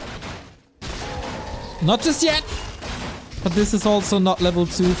 Not just yet! But this is also not level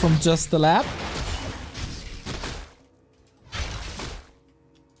 2 from just the lab.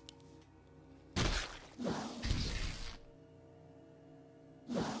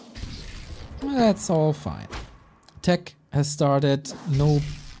 That's all fine. Tech has started. No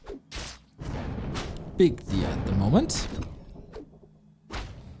big deal at the moment.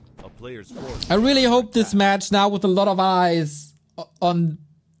 I really hope this match now with a lot of eyes on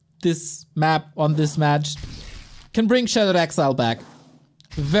this map, on this match, can bring Shadowed Exile back.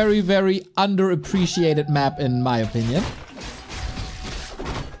 Very, very underappreciated map in my opinion.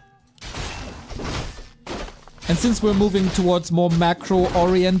 And since we're moving towards more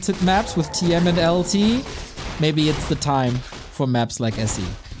macro-oriented maps with TM and LT, maybe it's the time for maps like SE.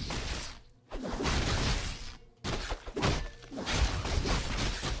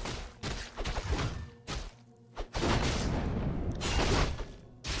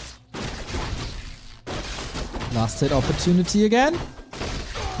 Last hit opportunity again.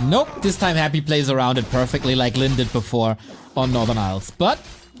 Nope, this time Happy plays around it perfectly like Lin did before on Northern Isles. But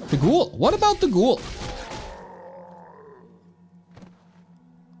the ghoul, what about the ghoul?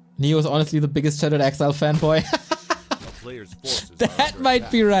 Neo is honestly the biggest Shadowed Exile fanboy. That might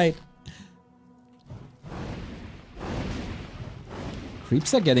be right.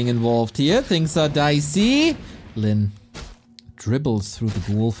 Creeps are getting involved here. Things are dicey. Lin dribbles through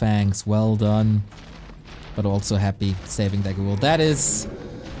the ghoul fangs. Well done. But also Happy saving that ghoul. That is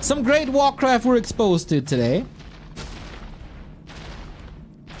some great Warcraft we're exposed to today.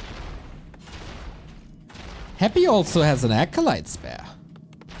 Happy also has an Acolyte spare.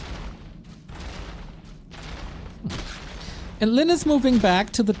 And Lin is moving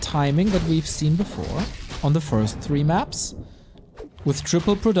back to the timing that we've seen before on the first 3 maps. With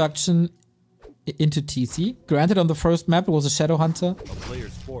triple production into TC. Granted, on the first map it was a Shadow Hunter. A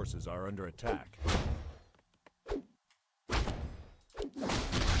player's forces are under attack.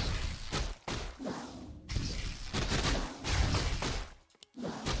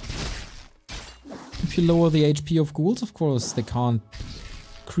 If you lower the HP of ghouls, of course, they can't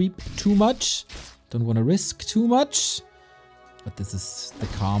creep too much. Don't want to risk too much. But this is the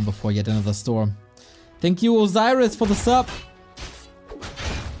calm before yet another storm. Thank you, Osiris, for the sub.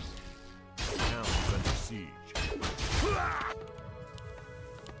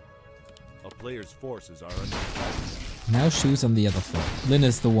 A player's forces are under attack. Now Shoes on the other foot. Lin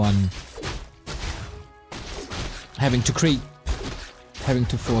is the one having to creep, having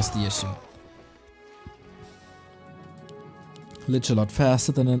to force the issue. Lich a lot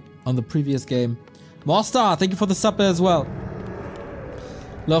faster than on the previous game. Morstar, thank you for the sub as well.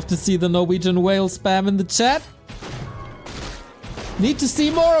 Love to see the Norwegian whale spam in the chat. Need to see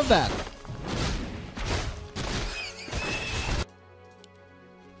more of that.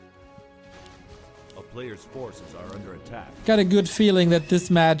 A player's forces are under attack. Got a good feeling that this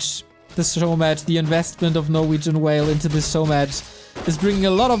match, this show match, the investment of Norwegian whale into this show match is bringing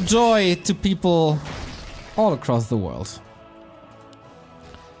a lot of joy to people all across the world.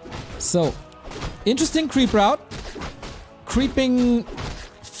 So, interesting creep route. Creeping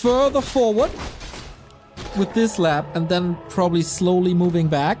further forward with this lap and then probably slowly moving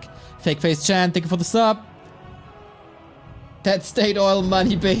back. Fake face Chan, thank you for the sub. That state oil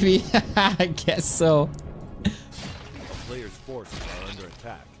money, baby. I guess so. A player's forces are under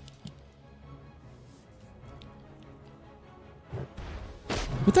attack.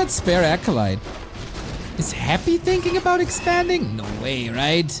 With that spare Acolyte, is Happy thinking about expanding? No way,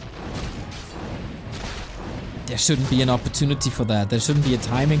 right? There shouldn't be an opportunity for that. There shouldn't be a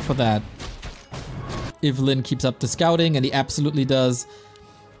timing for that. if Lin keeps up the scouting, and he absolutely does.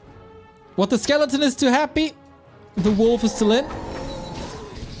 What the skeleton is too happy, the wolf is still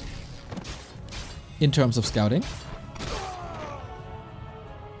in terms of scouting.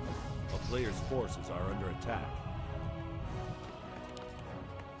 A player's forces are under attack.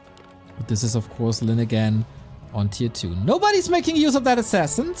 But this is of course Lin again on tier 2. Nobody's making use of that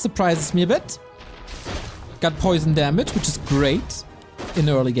assassin, surprises me a bit. Got poison damage, which is great in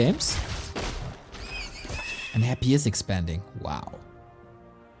early games. And Happy is expanding, wow.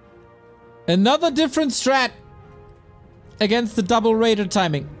 Another different strat against the double raider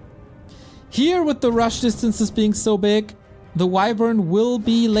timing. Here with the rush distances being so big, the Wyvern will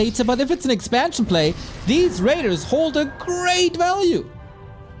be later, but if it's an expansion play, these raiders hold a great value.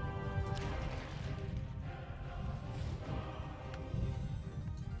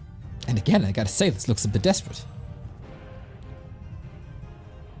 And again, I gotta say, this looks a bit desperate.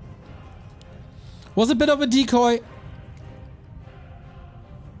 Was a bit of a decoy.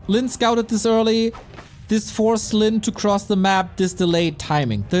 Lin scouted this early. This forced Lin to cross the map, this delayed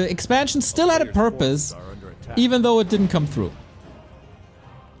timing. The expansion still had a purpose, even though it didn't come through.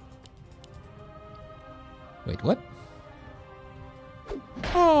 Wait, what?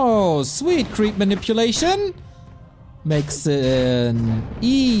 Oh, sweet creep manipulation. Makes an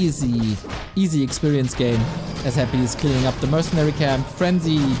easy experience game as Happy is cleaning up the mercenary camp.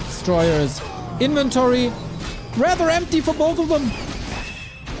 Frenzy, destroyers, inventory, rather empty for both of them.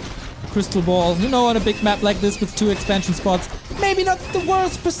 Crystal ball, you know, on a big map like this with 2 expansion spots, maybe not the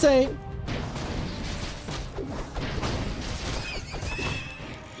worst per se.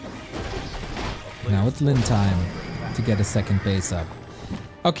 Now it's Lin time to get a second base up.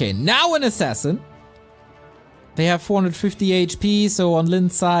 Okay, now an assassin. They have 450 HP, so on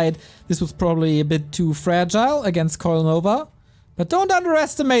Lin's side, this was probably a bit too fragile against Coil Nova. But don't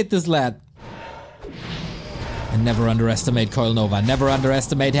underestimate this lad. And never underestimate Coil Nova, never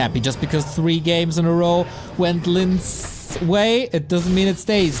underestimate Happy. Just because 3 games in a row went Lin's way, it doesn't mean it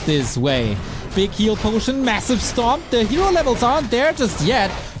stays this way. Big heal potion, massive stomp. The hero levels aren't there just yet.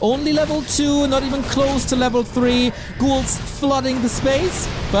 Only level 2, not even close to level 3. Ghouls flooding the space,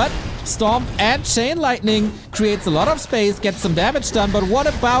 but Stomp and Chain Lightning creates a lot of space, gets some damage done, but what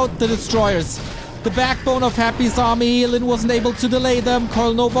about the destroyers? The backbone of Happy's army, Lin wasn't able to delay them.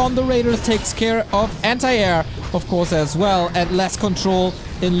 Coil Nova on the Raiders takes care of anti-air, of course, as well, and less control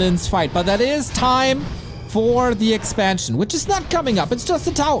in Lin's fight. But that is time for the expansion, which is not coming up, it's just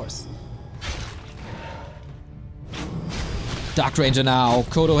the towers. Dark Ranger now,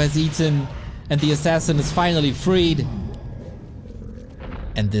 Kodo has eaten, and the assassin is finally freed.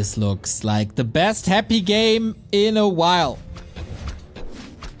 And this looks like the best Happy game in a while.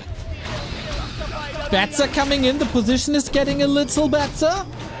 Bats are coming in, the position is getting a little better.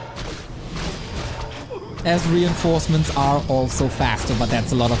 As reinforcements are also faster, but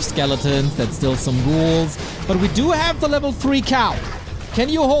that's a lot of skeletons, that's still some ghouls. But we do have the level 3 cow. Can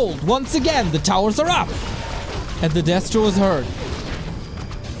you hold? Once again, the towers are up. And the Destro is heard.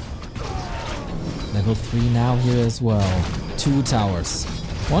 Level 3 now here as well. 2 towers.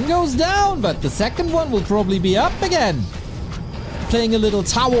 One goes down, but the second one will probably be up again. Playing a little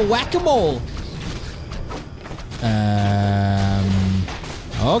tower whack-a-mole.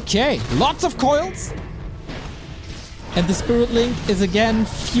 Okay, lots of coils. And the Spirit Link is again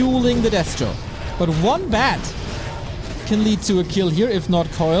fueling the Destro. But one bat can lead to a kill here, if not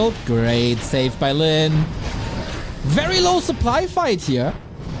coiled. Great save by Lin. Very low supply fight here.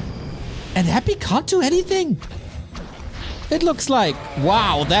 And Happy can't do anything. It looks like,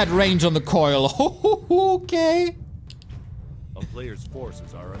 wow, that range on the coil. Okay. A player's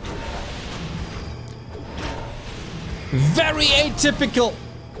forces are under attack. Very atypical.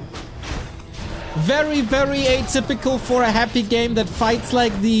 Very, very atypical for a Happy game that fights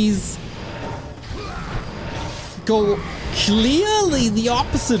like these go clearly the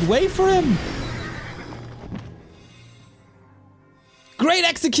opposite way for him. Great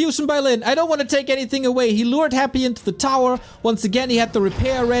execution by Lin. I don't want to take anything away. He lured Happy into the tower. Once again, he had the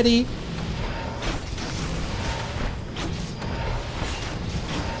repair ready.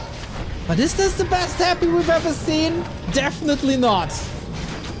 But is this the best Happy we've ever seen? Definitely not.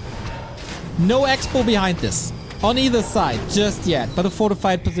 No expo behind this on either side just yet, but a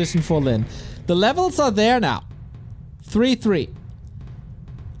fortified position for Lin. The levels are there now. 3-3.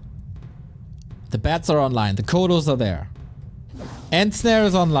 The bats are online. The Kodos are there. And Snare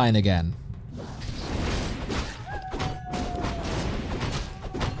is online again.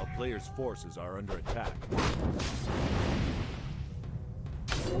 A player's forces are under attack.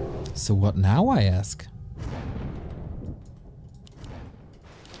 So what now, I ask?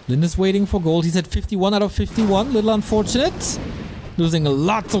 Lin is waiting for gold. He's at 51 out of 51. Little unfortunate. Losing a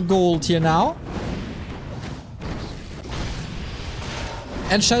lot of gold here now.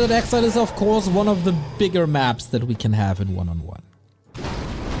 And Shattered Exile is of course one of the bigger maps that we can have in one-on-one.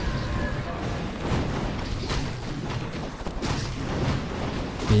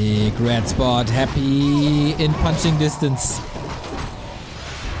 Big red spot, happy in punching distance.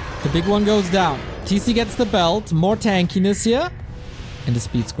 The big one goes down. TC gets the belt, more tankiness here. And the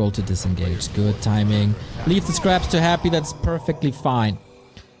speed scroll to disengage. Good timing. Leave the scraps to Happy, that's perfectly fine.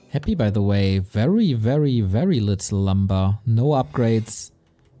 Happy, by the way, very, very, very little lumber. No upgrades.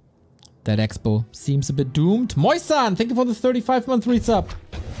 That expo seems a bit doomed. Moisan, thank you for the 35-month resub.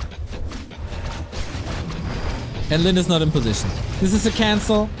 And Lin is not in position. This is a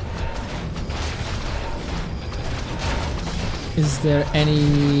cancel. Is there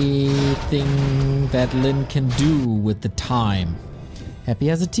anything that Lin can do with the time? Happy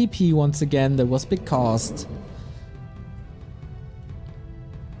has a TP once again. That was big cost.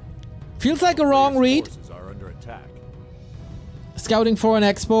 Feels like a wrong read. Scouting for an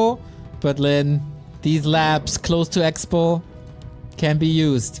expo. But Lin, these labs close to expo can be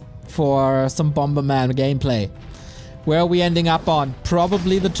used for some Bomberman gameplay. Where are we ending up on?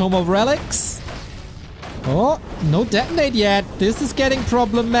 Probably the Tome of Relics. Oh, no detonate yet. This is getting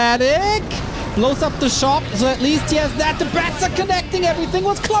problematic. Blows up the shop, so at least he has that. The bats are connecting. Everything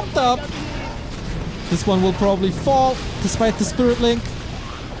was clumped up. This one will probably fall, despite the Spirit Link.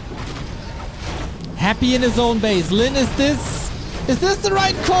 Happy in his own base. Lin, is this the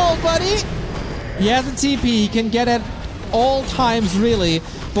right call, buddy? He has a TP. He can get at all times, really.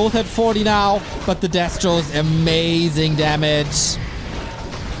 Both at 40 now, but the Destro's amazing damage.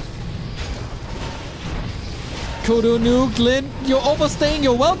 Kodo nuke, Lin, you're overstaying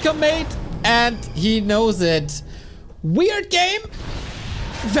your welcome, mate. And he knows it. Weird game.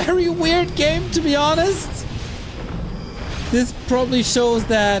 Very weird game, to be honest. This probably shows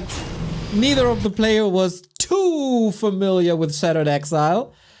that neither of the player was too familiar with Shattered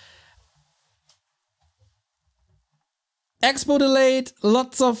Exile. Expo delayed.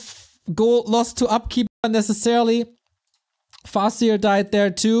 Lots of gold lost to upkeep unnecessarily. Farseer died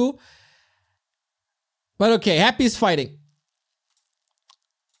there too. But okay, Happy's fighting.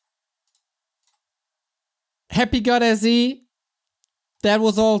 Happy got SE. That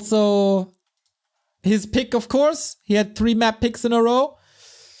was also his pick, of course. He had 3 map picks in a row.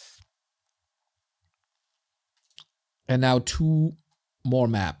 And now 2 more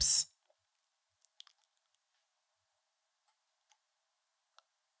maps.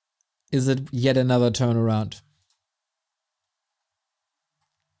 Is it yet another turnaround?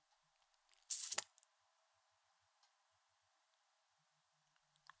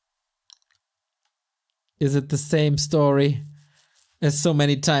 Is it the same story as so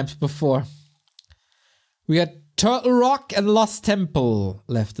many times before? We got Turtle Rock and Lost Temple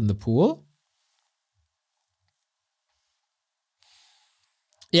left in the pool.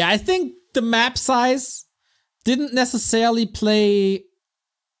 Yeah, I think the map size didn't necessarily play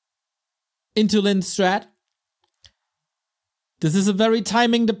into Lin's strat. This is a very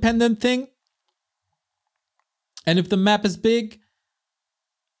timing dependent thing. And if the map is big,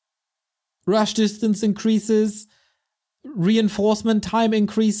 rush distance increases, reinforcement time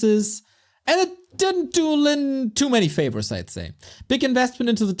increases, and it didn't do Lin too many favors, I'd say. Big investment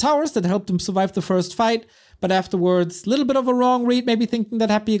into the towers that helped him survive the first fight, but afterwards, a little bit of a wrong read, maybe thinking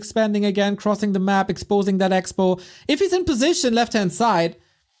that Happy expanding again, crossing the map, exposing that expo. If he's in position, left-hand side,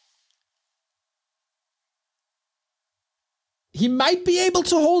 he might be able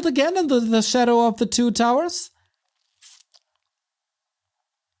to hold again in the shadow of the 2 towers.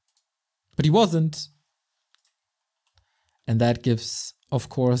 But he wasn't. And that gives, of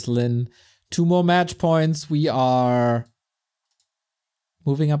course, Lin 2 more match points. We are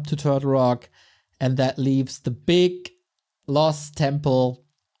moving up to Turtle Rock. And that leaves the big Lost Temple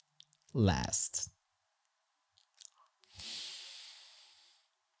last.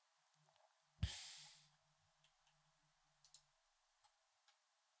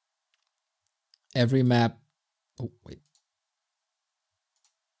 Every map. Oh, wait.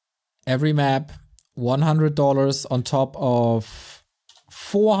 Every map, $100 on top of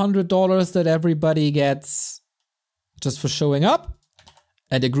 $400 that everybody gets just for showing up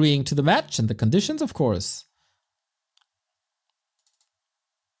and agreeing to the match and the conditions, of course.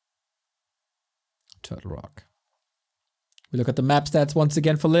 Turtle Rock. We look at the map stats once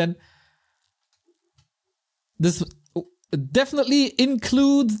again for Lin. This definitely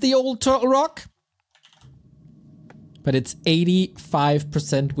includes the old Turtle Rock. But it's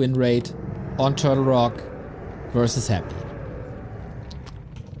 85% win rate on Turtle Rock versus Happy.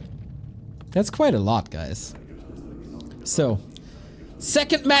 That's quite a lot, guys. So,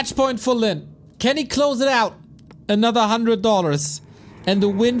 second match point for Lin. Can he close it out? Another $100 and the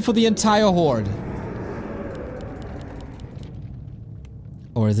win for the entire horde.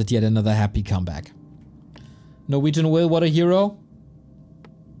 Or is it yet another happy comeback? Norwegian Will, what a hero.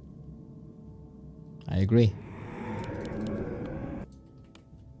 I agree.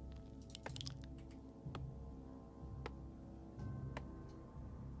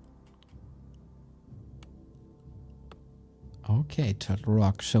 Okay, Turtle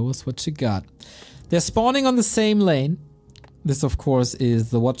Rock, show us what you got. They're spawning on the same lane. This, of course, is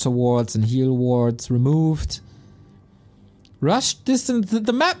the Watcher wards and heal wards removed. Rush distance.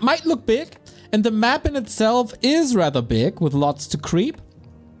 The map might look big, and the map in itself is rather big with lots to creep.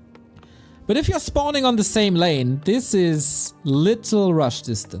 But if you're spawning on the same lane, this is little rush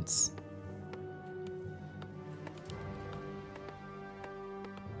distance.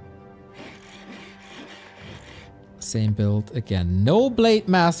 Same build again. No Blade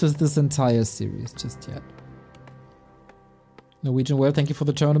Masters this entire series just yet. Norwegian Well, thank you for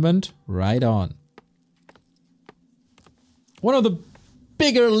the tournament. Right on. One of the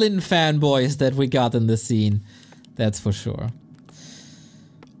bigger Lin fanboys that we got in the scene. That's for sure.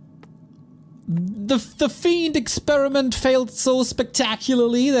 The Fiend experiment failed so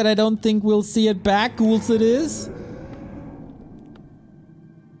spectacularly that I don't think we'll see it back. Ghouls it is.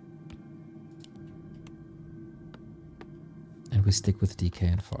 And we stick with DK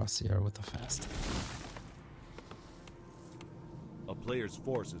and CORSAIR with the fast. A player's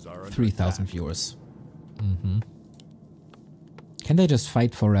forces are under 3,000 viewers. Mm-hmm. Can they just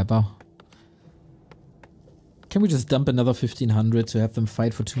fight forever? Can we just dump another 1,500 to have them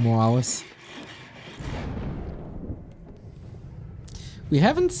fight for 2 more hours? We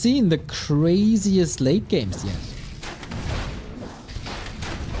haven't seen the craziest late games yet.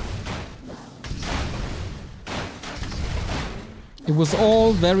 It was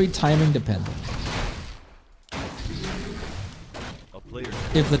all very timing dependent.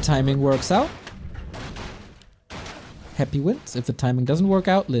 If the timing works out, Happy wins. If the timing doesn't work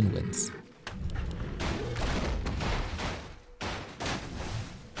out, Lin wins.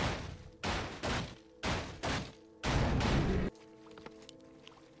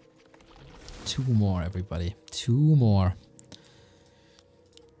 Two more, everybody. 2 more.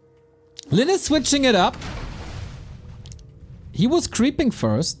 Lin is switching it up. He was creeping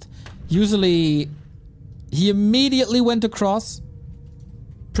first. Usually, he immediately went across,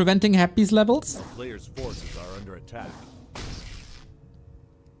 preventing Happy's levels. The player's forces are under attack.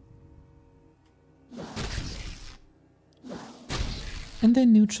 And they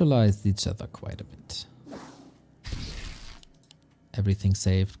neutralized each other quite a bit. Everything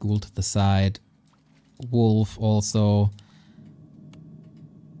saved. Ghoul to the side. Wolf also.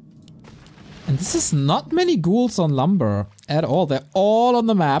 And this is not many ghouls on Lumber at all. They're all on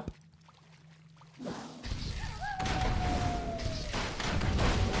the map.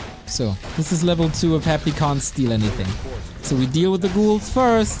 So, this is level 2 of Happy can't steal anything. So we deal with the ghouls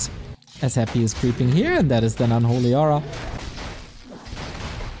first, as Happy is creeping here, and that is then Unholy Aura.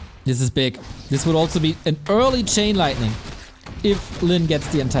 This is big. This would also be an early Chain Lightning if Lin gets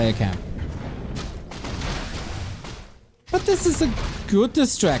the entire camp. But this is a good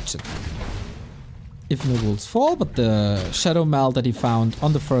distraction. If no ghouls fall, but the Shadow Mal that he found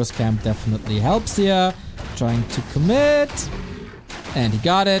on the first camp definitely helps here. Trying to commit. And he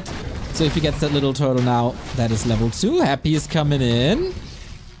got it. So if he gets that little turtle now, that is level 2. Happy is coming in.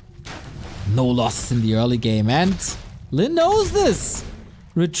 No loss in the early game. And Lin knows this.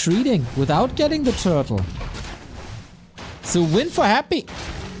 Retreating without getting the turtle. So win for Happy.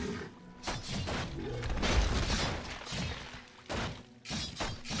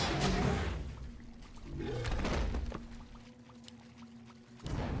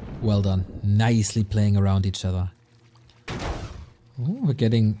 Well done. Nicely playing around each other. Oh, we're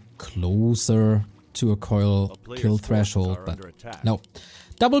getting closer to a coil kill threshold, but no.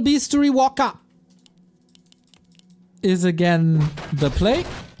 Double Beastery Walker is again the play.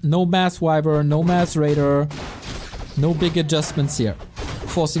 No Mass Wyvern, no Mass Raider, no big adjustments here.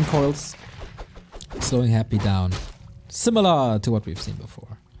 Forcing coils, slowing Happy down. Similar to what we've seen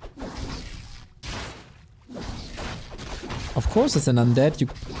before. Of course, as an undead, you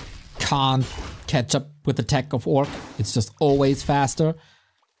can't catch up with the tech of Orc. It's just always faster.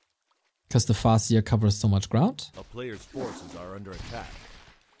 Because the CORSAIR covers so much ground. A player's forces are under attack.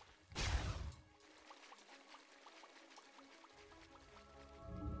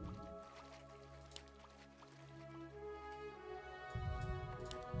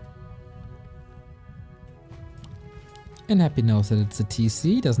 And Happy knows that it's a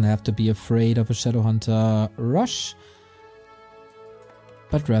TC, doesn't have to be afraid of a Shadowhunter rush,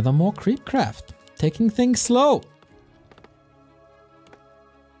 but rather more creepcraft, taking things slow.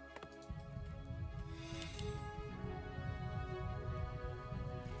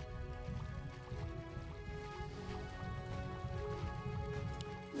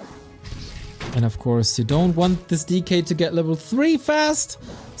 And of course, you don't want this DK to get level 3 fast,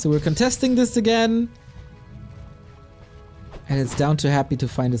 so we're contesting this again. And it's down to Happy to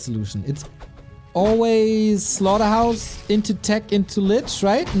find a solution. It's always Slaughterhouse into Tech into Lich,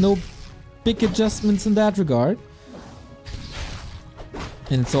 right? No big adjustments in that regard.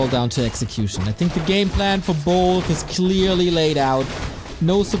 And it's all down to execution. I think the game plan for both is clearly laid out.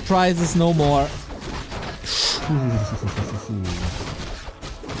 No surprises, no more.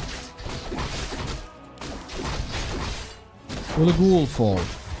 Will a ghoul fall?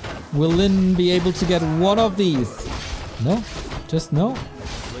 Will Lin be able to get one of these? No, just no.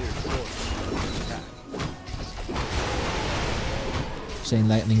 Chain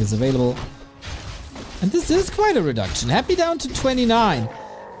Lightning is available. And this is quite a reduction. Happy down to 29.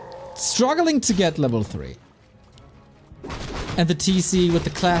 Struggling to get level 3. And the TC with the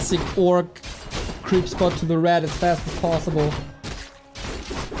classic orc creep spot to the red as fast as possible.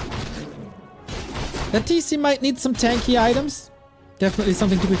 That TC might need some tanky items. Definitely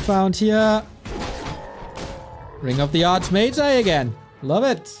something to be found here. Ring of the Archmagi again. Love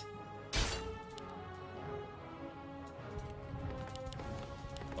it.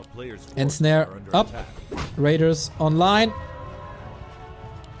 Ensnare up. Attack. Raiders online.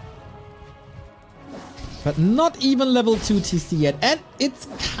 But not even level 2 TC yet. And it's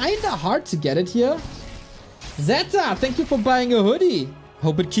kinda hard to get it here. Zeta, thank you for buying a hoodie.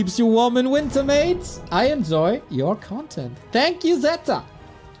 Hope it keeps you warm in winter, mate. I enjoy your content. Thank you, Zeta.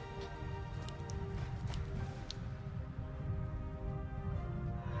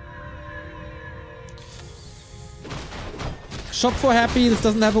 Shop for Happy. This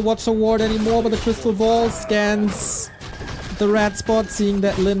doesn't have a watch award anymore, but the crystal ball scans the rat spot, seeing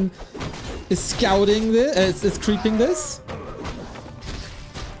that Lin is scouting this, is creeping this.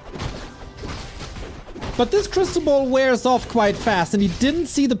 But this crystal ball wears off quite fast, and he didn't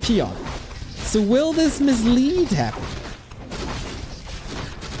see the peon. So will this mislead Happy?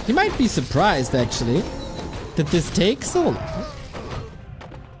 He might be surprised, actually, that this takes so long.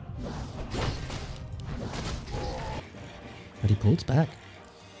 But he pulls back,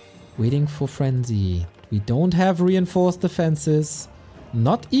 waiting for Frenzy. We don't have reinforced defenses,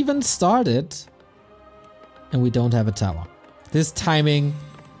 not even started, and we don't have a tower. This timing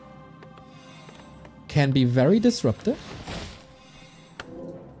can be very disruptive.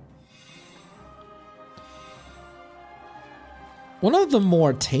 One of the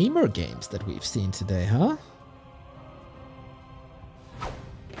more tamer games that we've seen today, huh?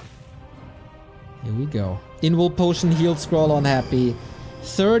 Here we go. Invul Potion Heal Scroll on Happy.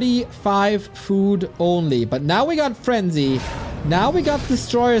 35 food only. But now we got Frenzy. Now we got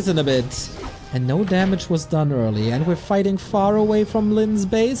Destroyers in a bit. And no damage was done early. And we're fighting far away from Lin's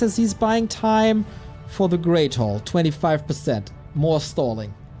base as he's buying time for the Great Hall. 25%. More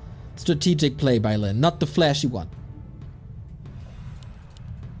stalling. Strategic play by Lin. Not the flashy one.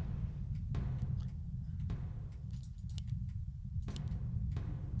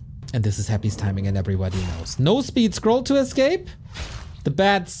 And this is Happy's timing, and everybody knows. No speed scroll to escape. The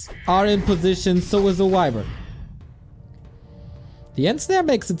bats are in position, so is the wyvern. The ensnare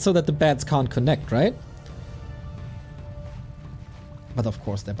makes it so that the bats can't connect, right? But of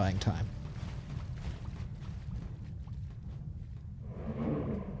course they're buying time.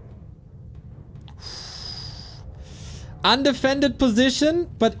 Undefended position,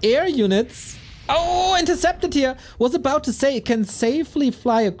 but air units... Oh, intercepted here. Was about to say it can safely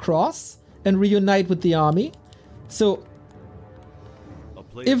fly across and reunite with the army. So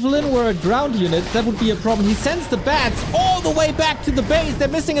if Lin were a ground unit, that would be a problem. He sends the bats all the way back to the base. They're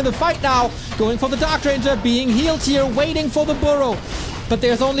missing in the fight now. Going for the Dark Ranger, being healed here, waiting for the burrow. But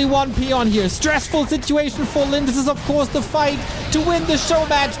there's only one peon here. Stressful situation for Lin. This is, of course, the fight to win the show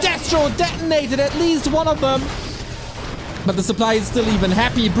match. Destro detonated at least one of them. But the supply is still even.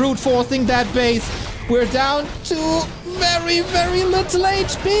 Happy brute forcing that base. We're down to very, very little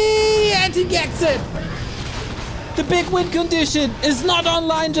HP. And he gets it. The big win condition is not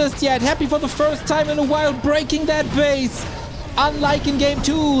online just yet. Happy for the first time in a while breaking that base. Unlike in game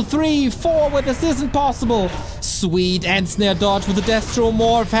 2, 3, 4 where this isn't possible. Sweet ensnare dodge with the Destro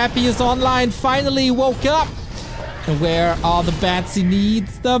morph. Happy is online. Finally woke up. And where are the bats? He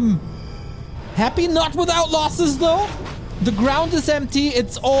needs them. Happy not without losses though. The ground is empty.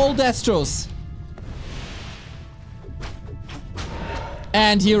 It's all Destros.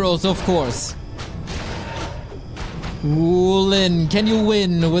 And heroes, of course. Ooh, Lin, can you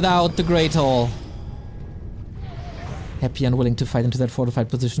win without the Great Hall? Happy unwilling to fight into that fortified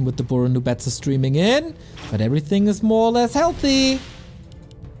position with the Burrow. New bets are streaming in, but everything is more or less healthy.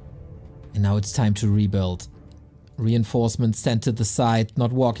 And now it's time to rebuild. Reinforcements sent to the side,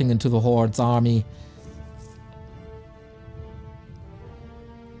 not walking into the Horde's army.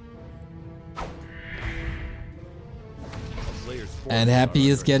 And Happy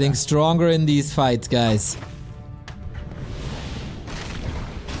is getting stronger in these fights, guys.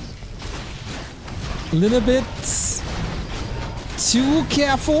 A little bit too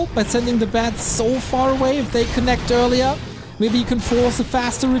careful by sending the bats so far away. If they connect earlier, maybe you can force a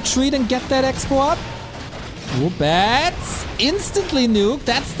faster retreat and get that expo up. Oh, bats instantly nuke.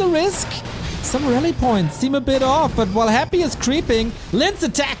 That's the risk. Some rally points seem a bit off, but while Happy is creeping, Lin's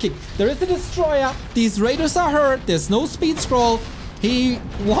attacking. There is a destroyer. These raiders are hurt. There's no speed scroll. He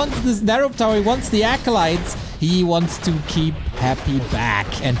wants this narrow tower. He wants the acolytes. He wants to keep Happy back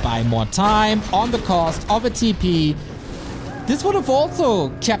and buy more time on the cost of a TP. This would have also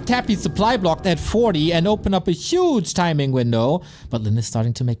kept Happy's supply blocked at 40 and opened up a huge timing window. But Lin is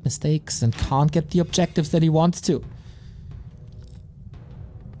starting to make mistakes and can't get the objectives that he wants to.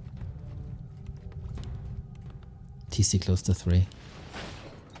 TC close to 3.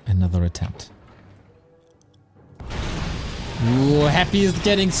 Another attempt. Ooh, Happy is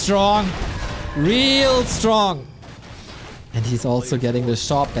getting strong. Real strong. And he's also getting the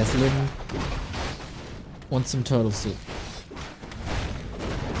shop as Lin wants some turtle soup.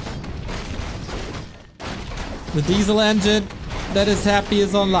 The diesel engine that is Happy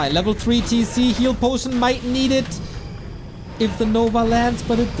is online. Level 3 TC heal potion might need it if the Nova lands,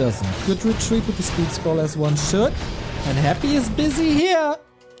 but it doesn't. Good retreat with the speed scroll as one should. And Happy is busy here.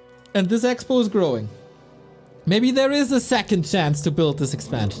 And this expo is growing. Maybe there is a second chance to build this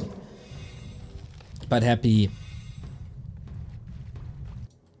expansion. But Happy...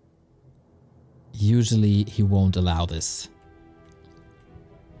 usually he won't allow this.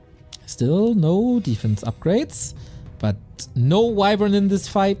 Still no defense upgrades. But no Wyvern in this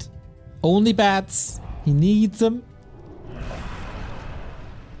fight. Only bats. He needs them.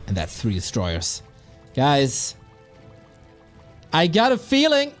 And that's 3 destroyers. Guys... I got a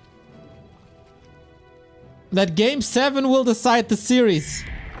feeling that Game 7 will decide the series.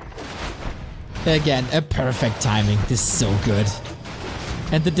 Again, a perfect timing. This is so good.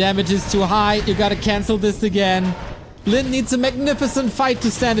 And the damage is too high. You gotta cancel this again. Lin needs a magnificent fight to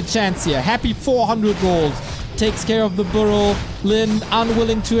stand a chance here. Happy 400 gold. Takes care of the burrow. Lin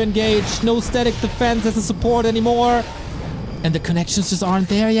unwilling to engage. No static defense as a support anymore. And the connections just aren't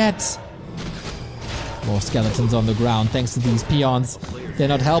there yet. More skeletons on the ground thanks to these peons. They're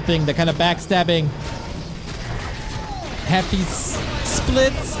not helping. They're kind of backstabbing. Happy's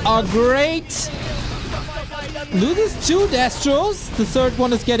splits are great. Loses 2 Destros. The third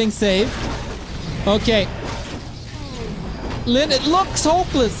one is getting saved. Okay. Lin, it looks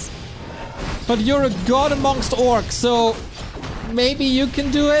hopeless. But you're a god amongst orcs, so maybe you can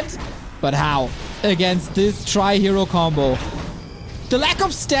do it. But how? Against this tri-hero combo. The lack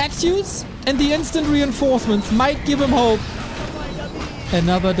of statues and the instant reinforcements might give him hope.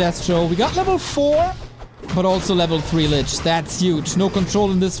 Another Destro. We got level 4, but also level 3 Lich. That's huge. No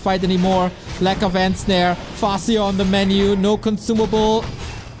control in this fight anymore. Lack of Ant Snare. Farseer on the menu. No consumable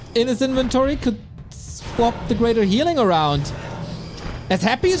in his inventory. Could swap the greater healing around. As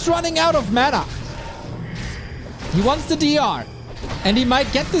Happy is running out of mana. He wants the DR. And he might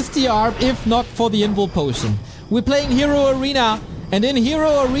get this DR if not for the Invul Potion. We're playing Hero Arena. And in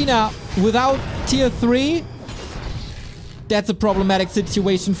Hero Arena, without tier 3, that's a problematic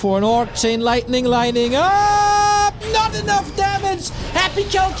situation for an orc. Chain Lightning lining up! Not enough damage! Happy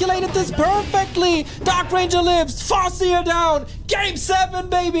calculated this perfectly! Dark Ranger lives! Farseer down! Game 7,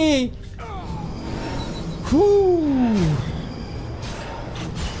 baby! Whew!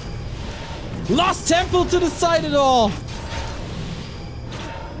 Lost Temple to decide it all!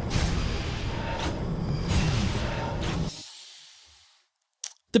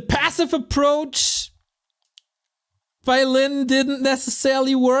 The passive approach by Lin didn't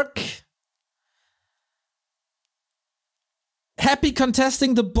necessarily work. Happy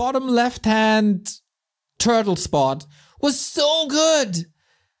contesting the bottom left-hand turtle spot was so good.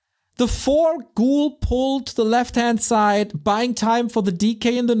 The 4 ghoul pulled to the left-hand side, buying time for the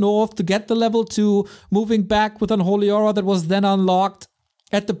DK in the north to get the level 2, moving back with Unholy Aura that was then unlocked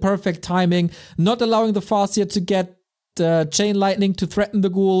at the perfect timing, not allowing the Farseer to get Chain Lightning to threaten the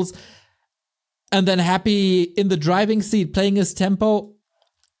ghouls, and then Happy in the driving seat playing his tempo,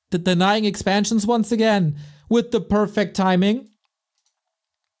 denying expansions once again with the perfect timing.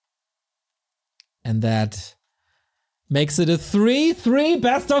 And that makes it a 3-3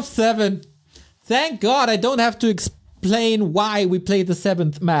 best of 7. Thank God I don't have to explain why we played the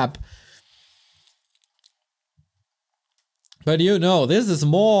 7th map. But you know, this is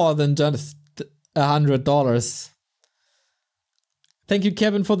more than just $100. Thank you,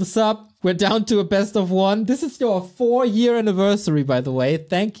 Kevin, for the sub. We're down to a best of 1. This is your 4-year anniversary, by the way.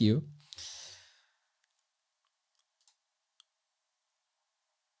 Thank you.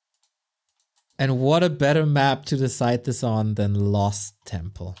 And what a better map to decide this on than Lost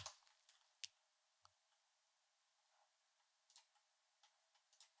Temple.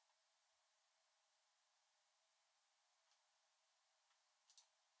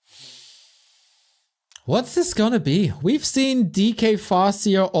 What's this gonna be? We've seen DK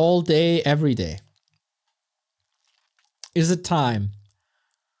Farseer all day, every day. Is it time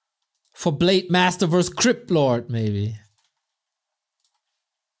for Blade Master vs. Crypt Lord, maybe?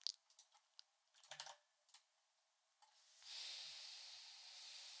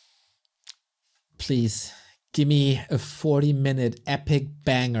 Please, give me a 40-minute epic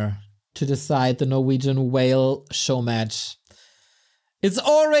banger to decide the Norwegian whale show match. It's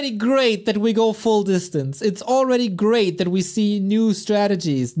already great that we go full distance. It's already great that we see new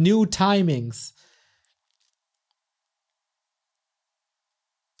strategies, new timings.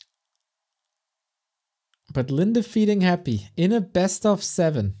 But Lynn defeating Happy in a best of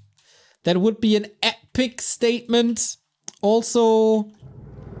 7. That would be an epic statement. Also,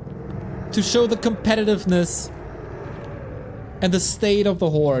 to show the competitiveness and the state of the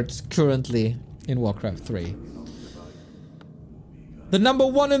Horde currently in Warcraft 3. The number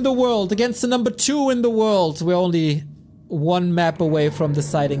 1 in the world against the number 2 in the world. We're only 1 map away from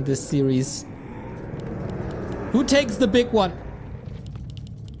deciding this series. Who takes the big one?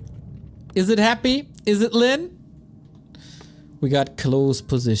 Is it Happy? Is it Lynn? We got close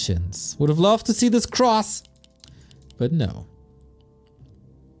positions. Would have loved to see this cross, but no.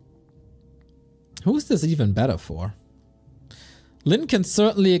 Who's this even better for? Lynn can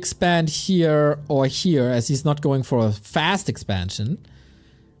certainly expand here or here, as he's not going for a fast expansion.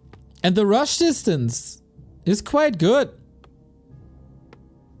 And the rush distance is quite good.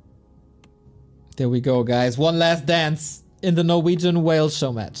 There we go, guys. One last dance in the Norwegian whale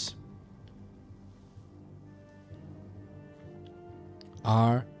show match.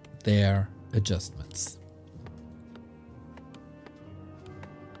 Are there adjustments?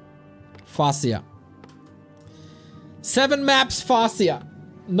 Farseer. 7 maps Farseer.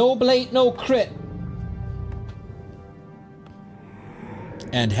 No blade, no crit.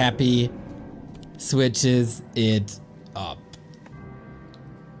 And Happy switches it up.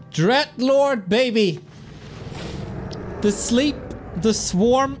 Dreadlord, baby. The sleep, the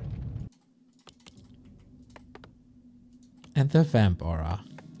swarm, and the vamp aura.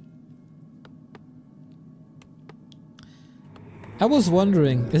 I was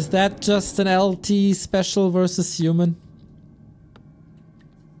wondering, is that just an LT special versus human?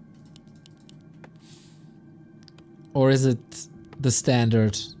 Or is it the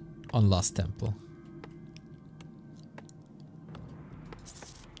standard on Lost Temple?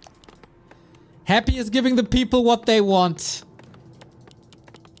 Happy is giving the people what they want.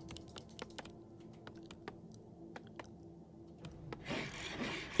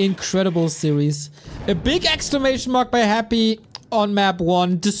 Incredible series. A big exclamation mark by Happy on map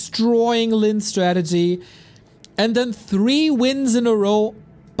 1, destroying Lynn's strategy. And then 3 wins in a row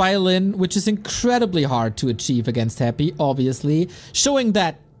by Lynn, which is incredibly hard to achieve against Happy, obviously. Showing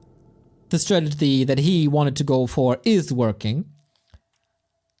that the strategy that he wanted to go for is working.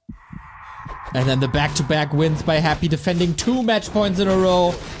 And then the back-to-back wins by Happy, defending 2 match points in a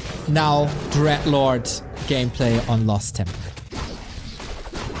row. Now, Dreadlord gameplay on Lost Temple.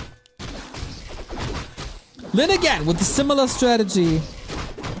 Lynn again with a similar strategy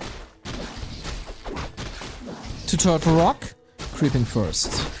to Turtle Rock, creeping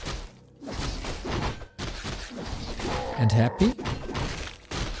first. And Happy,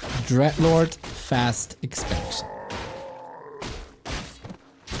 Dreadlord, fast expansion.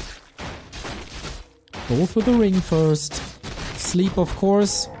 Both with the ring first. Sleep, of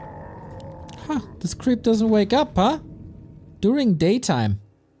course. Huh, this creep doesn't wake up, huh? During daytime.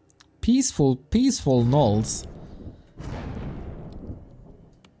 Peaceful, peaceful nulls.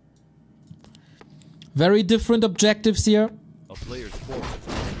 Very different objectives here. A player's force is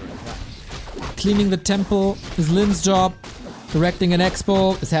under attack. Cleaning the temple is Lynn's job. Directing an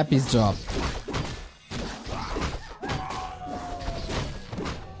expo is Happy's job.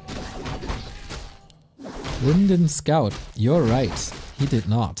 Lynn didn't scout. You're right. He did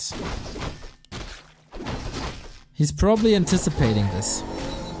not. He's probably anticipating this.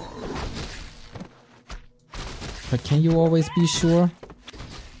 But can you always be sure?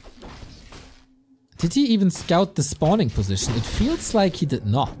 Did he even scout the spawning position? It feels like he did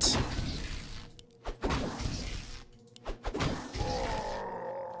not.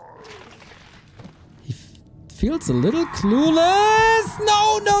 He feels a little clueless.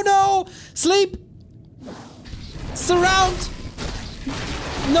 No, no, no! Sleep! Surround!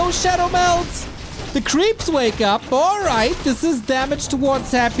 No shadow melts! The creeps wake up. Alright, this is damage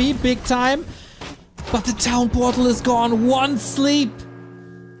towards Happy, big time. But the town portal is gone. One sleep.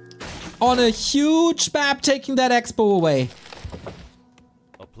 On a huge map, taking that expo away.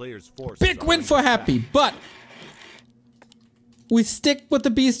 A player's force Big win for Happy, but we stick with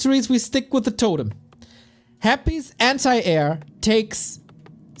the beasteries, we stick with the totem. Happy's anti-air takes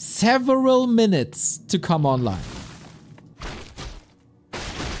several minutes to come online.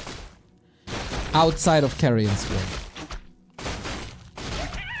 Outside of Carrion's win.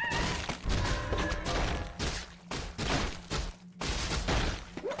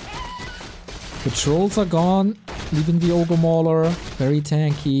 Patrols are gone, leaving the Ogre Mauler. Very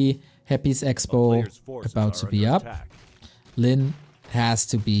tanky. Happy's Expo about to be up. Lin has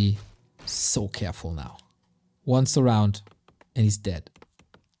to be so careful now. Once around, and he's dead.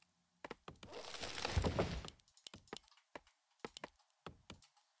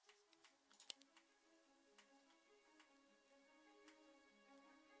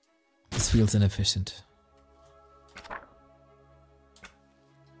 This feels inefficient.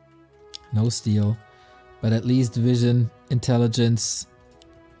 No steal, but at least vision, intelligence.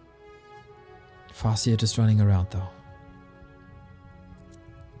 Farseer just running around though.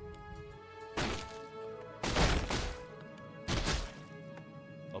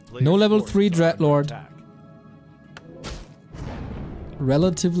 No level 3 Dreadlord.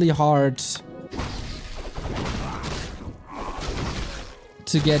 Relatively hard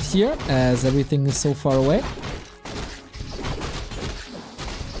to get here as everything is so far away.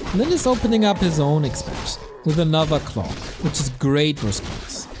 Lin is opening up his own expansion with another clock, which is great for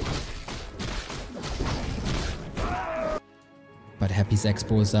skills. But Happy's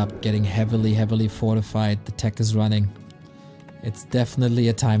Expo is up, getting heavily fortified. The tech is running. It's definitely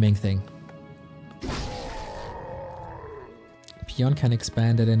a timing thing. Peon can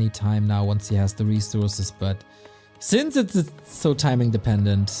expand at any time now once he has the resources, but since it's so timing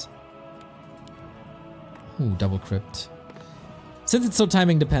dependent... Ooh, double crypt. Since it's so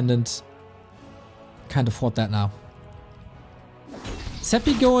timing dependent, can't afford that now.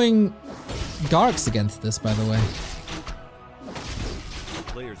 Seppi going Garks against this, by the way.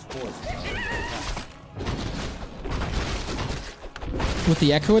 With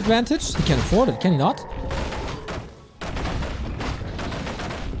the echo advantage, he can afford it, can he not?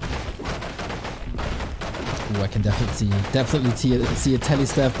 Ooh, I can definitely see a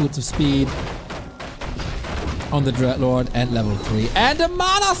Telestaff Boots of Speed on the Dreadlord and level 3. And a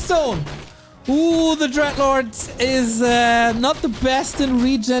Mana Stone! Ooh, the Dreadlord is not the best in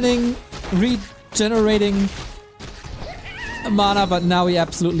regenerating mana, but now he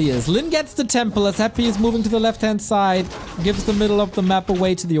absolutely is. Lin gets the temple as Happy is moving to the left-hand side, gives the middle of the map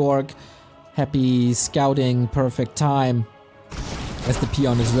away to the orc. Happy scouting, perfect time as the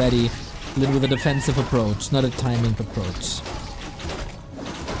peon is ready. Lin with a defensive approach, not a timing approach.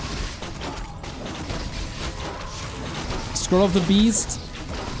 Scroll of the Beast,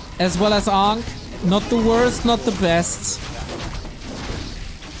 as well as Ankh. Not the worst, not the best.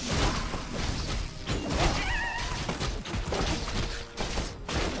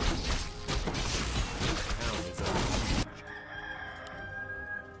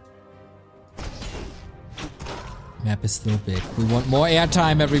 Map is still big. We want more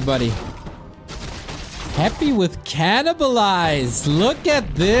airtime, everybody. Happy with Cannibalize. Look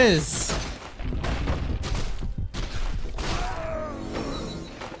at this.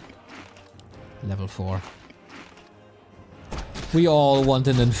 Level 4. We all want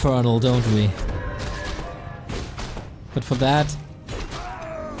an Infernal, don't we? But for that,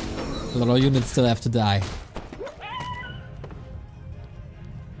 a lot of units still have to die.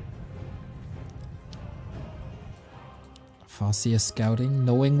 Farseer scouting,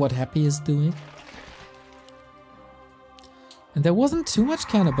 knowing what Happy is doing. And there wasn't too much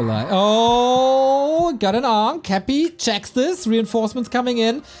cannibalize. Oh, got an Ankh. Happy checks this. Reinforcements coming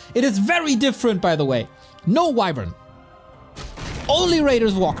in. It is very different, by the way. No Wyvern. Only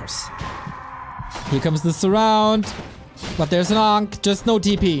Raiders Walkers. Here comes the surround. But there's an Ankh. Just no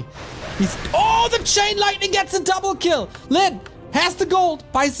TP. Oh, the Chain Lightning gets a double kill. Lin has the gold.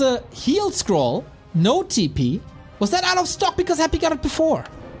 Buys a heal scroll. No TP. Was that out of stock because Happy got it before?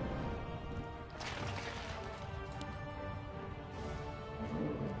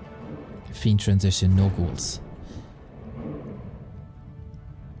 Fiend transition, no ghouls.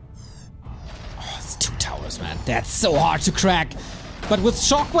 2 towers, man. That's so hard to crack. But with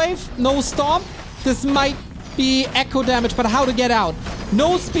Shockwave, no Stomp, this might be echo damage, but how to get out?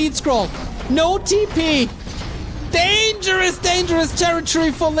 No speed scroll, no TP. Dangerous, dangerous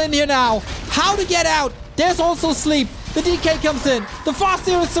territory for Lin here now. How to get out? There's also sleep. The DK comes in. The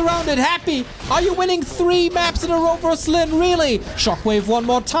Farseer is surrounded. Happy. Are you winning 3 maps in a row versus Lin? Really? Shockwave one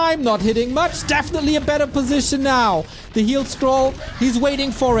more time. Not hitting much. Definitely a better position now. The heal scroll. He's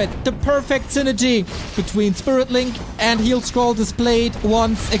waiting for it. The perfect synergy between Spirit Link and heal scroll displayed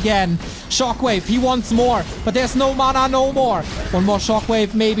once again. Shockwave. He wants more. But there's no mana, no more. One more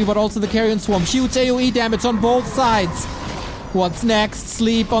Shockwave maybe, but also the Carrion Swarm. Huge AoE damage on both sides. What's next?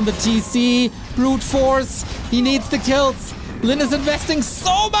 Sleep on the TC. Brute Force. He needs the kills. Lin is investing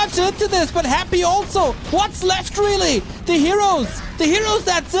so much into this, but Happy also. What's left really? The heroes. The heroes,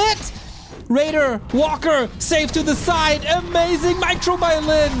 that's it. Raider, Walker, safe to the side. Amazing micro by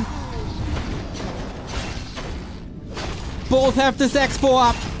Lin. Both have this expo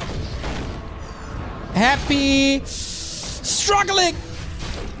up. Happy. Struggling.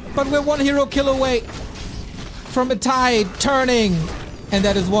 But we're 1 hero kill away from a tide turning. And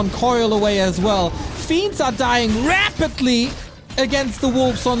that is 1 coil away as well. Fiends are dying rapidly against the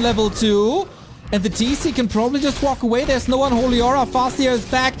Wolves on level 2. And the TC can probably just walk away. There's no Unholy Aura. Farseer is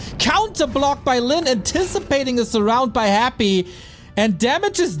back. Counter block by Lin, anticipating a surround by Happy. And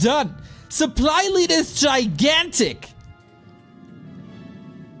damage is done. Supply lead is gigantic.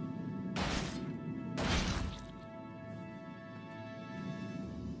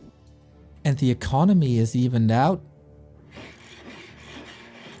 And the economy is evened out.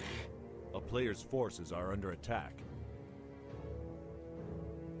 A player's forces are under attack.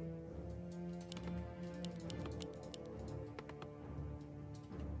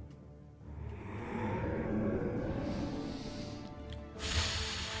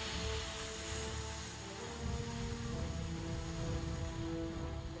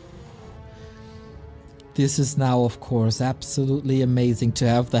 This is now, of course, absolutely amazing to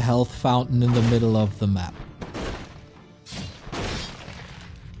have the health fountain in the middle of the map.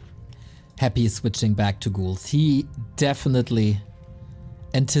 Happy is switching back to ghouls. He definitely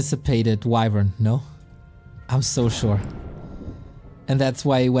anticipated Wyvern, no? I'm so sure. And that's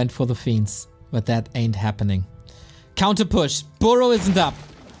why he went for the Fiends. But that ain't happening. Counter push. Burrow isn't up.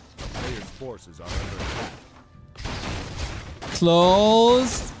 Player's forces are under attack.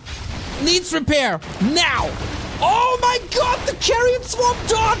 Close. Needs repair. Now. Oh my god, the Carrion Swarm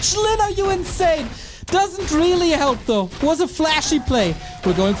dodge. Lin, are you insane? Doesn't really help though. Was a flashy play.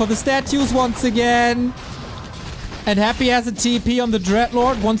 We're going for the statues once again. And Happy has a TP on the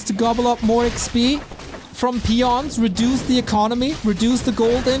Dreadlord. Wants to gobble up more XP from peons. Reduce the economy. Reduce the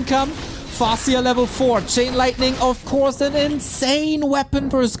gold income. Farseer level 4. Chain Lightning, of course, an insane weapon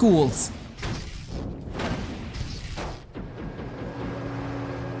for schools.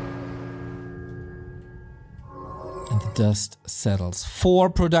 Dust settles. 4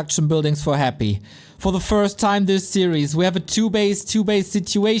 production buildings for Happy. For the first time this series, we have a 2-base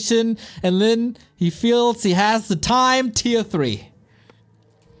situation, and Lin, he feels he has the time. Tier 3.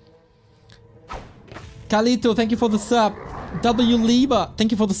 Carlito, thank you for the sub. W. Lieber,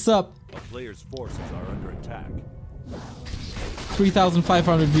 thank you for the sub. A player's forces are under attack.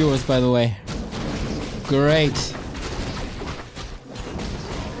 3,500 viewers, by the way. Great.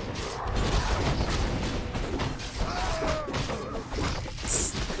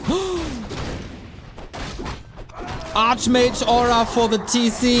 Archmage Aura for the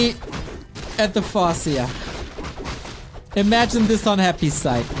TC at the Farseer. Imagine this on Happy's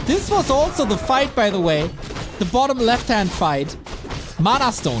side. This was also the fight, by the way. The bottom left-hand fight.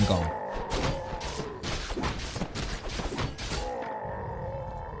 Mana Stone gone.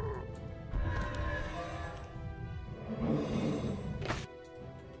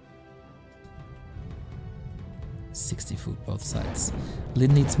 Food both sides.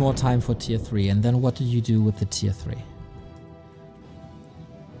 Lin needs more time for tier 3, and then what do you do with the tier 3?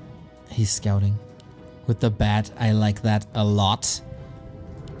 He's scouting. With the bat, I like that a lot.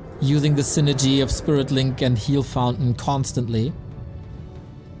 Using the synergy of Spirit Link and Heal Fountain constantly.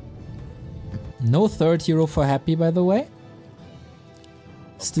 No 3rd hero for Happy, by the way.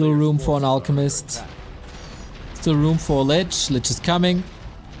 Still room for an Alchemist. Still room for Lich. Lich is coming.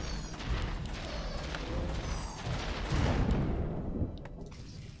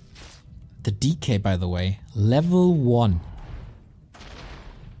 The DK, by the way, level 1.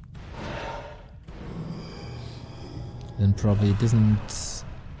 Then probably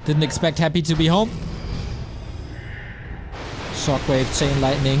didn't expect Happy to be home. Shockwave, Chain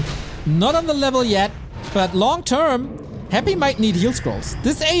Lightning. Not on the level yet, but long term, Happy might need heal scrolls.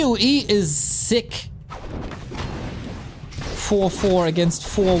 This AoE is sick. 4-4 against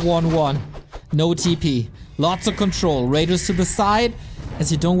 4-1-1. No TP. Lots of control. Raiders to the side,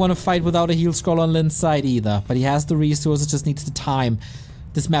 as you don't want to fight without a heal scroll on Lin's side either. But he has the resources, just needs the time.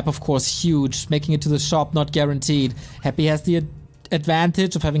 This map, of course, huge. Making it to the shop, not guaranteed. Happy has the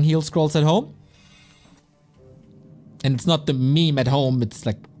advantage of having heal scrolls at home. And it's not the meme at home, it's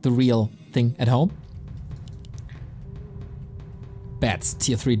like the real thing at home. Bats,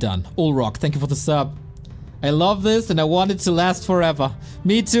 tier 3 done. Ulrock, thank you for the sub. I love this and I want it to last forever.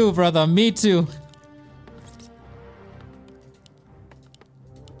 Me too, brother, me too.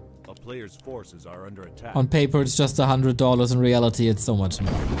 A player's forces are under attack. On paper it's just $100, in reality it's so much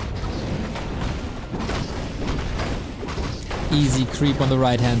more. Easy creep on the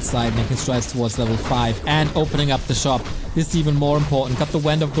right hand side, making strides towards level 5 and opening up the shop. This is even more important. Got the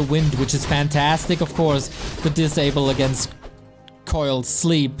Wand of the Wind, which is fantastic, of course. The disable against coil,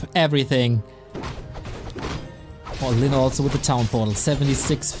 sleep, everything. Oh, Lin also with the town portal.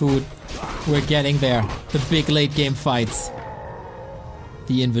 76 food. We're getting there. The big late game fights.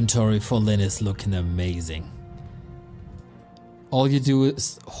 The inventory for Lin is looking amazing. All you do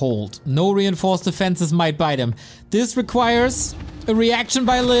is hold. No reinforced defenses might bite him. This requires a reaction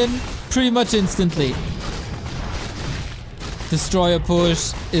by Lin pretty much instantly. Destroyer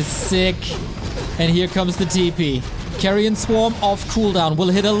push is sick. And here comes the TP. Carrion Swarm off cooldown will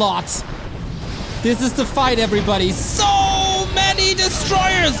hit a lot. This is the fight, everybody. So many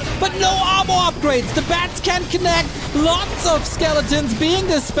destroyers, but no armor upgrades. The bats can connect. Lots of skeletons being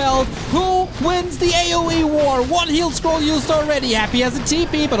dispelled. Who wins the AoE war? One heal scroll used already. Happy has a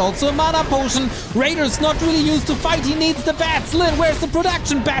TP, but also a mana potion. Raiders not really used to fight. He needs the bats. Lin, where's the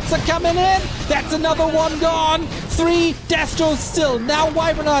production? Bats are coming in. That's another one gone. 3 Destros still. Now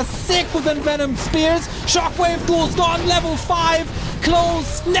Wyvern are sick with envenomed spears. Shockwave ghouls gone. Level 5.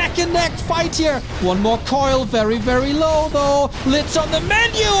 Close, neck and neck fight here. One more coil, very, very low though. Lich on the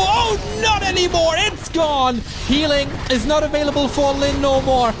menu. Oh, not anymore. It's gone. Healing is not available for Lin no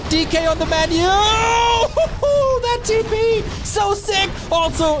more. DK on the menu. That TP. So sick.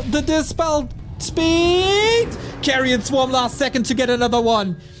 Also, the dispel speed. Carrion Swarm last second to get another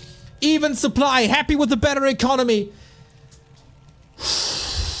one. Even supply. Happy with the better economy.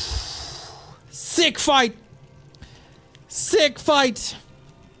 Sick fight. Sick fight.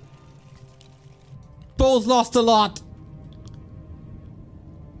 Both lost a lot.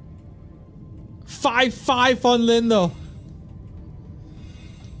 5-5 on Lin though.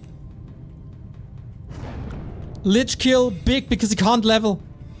 Lich kill big because he can't level.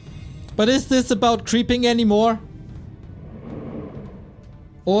 But is this about creeping anymore?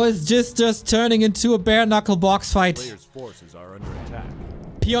 Or is this just turning into a bare knuckle box fight? Players' forces are under attack.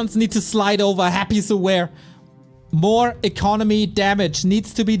 Peons need to slide over. Happy's aware. More economy damage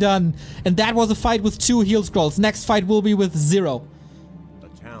needs to be done. And that was a fight with 2 heal scrolls. Next fight will be with 0. The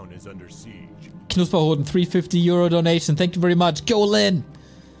town is under siege. Knusperhoden, €350 donation. Thank you very much. Go Lin!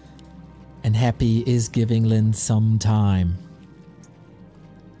 And Happy is giving Lin some time.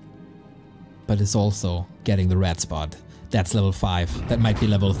 But is also getting the red spot. That's level 5. That might be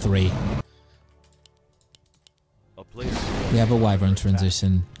level 3. We have a Wyvern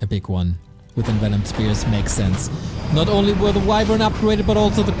transition. A big one. With envenomed spears makes sense. Not only were the Wyvern upgraded, but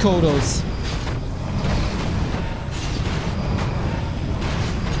also the Kodos.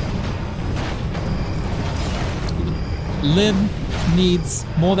 Lin needs,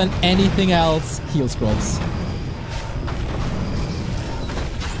 more than anything else, heal scrolls.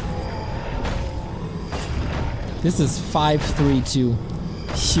 This is 5-3-2.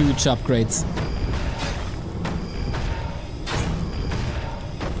 Huge upgrades.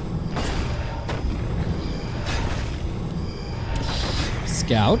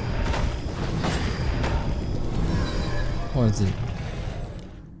 Scout. What is it?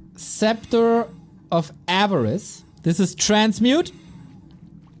 Scepter of Avarice. This is transmute.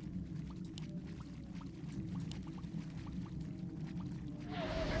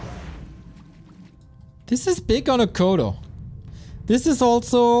 This is big on a Kodo. This is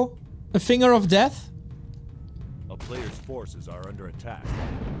also a Finger of Death. A player's forces are under attack.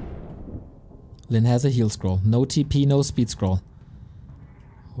 Lin has a heal scroll. No TP, no speed scroll.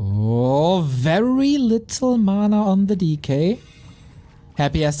 Oh, very little mana on the DK.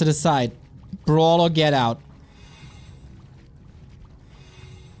 Happy has to decide. Brawl or get out.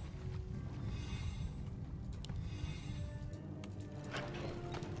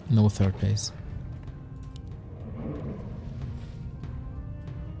 No third base.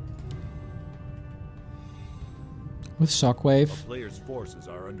 With Shockwave.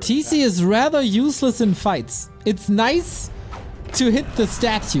 TC is rather useless in fights. It's nice to hit the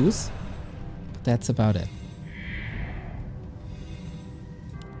statues. That's about it.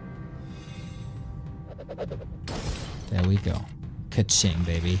 we go. Ka-ching,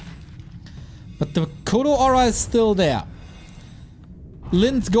 baby. But the Kodo aura is still there.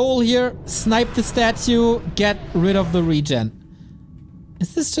 Lin's goal here, snipe the statue, get rid of the regen.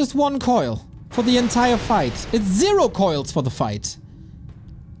 Is this just one coil for the entire fight? It's 0 coils for the fight.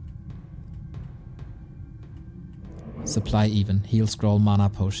 Supply even. Heal scroll, mana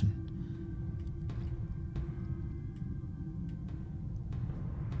potion.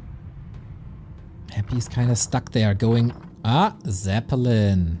 Happy's kind of stuck there going... Ah,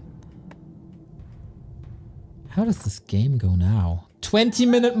 Zeppelin. How does this game go now?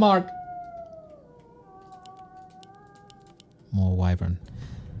 20-minute mark. More Wyvern.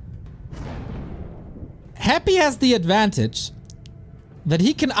 Happy has the advantage that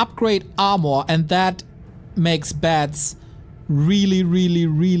he can upgrade armor, and that makes bats really, really,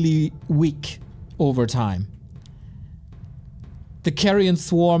 really weak over time. The Carrion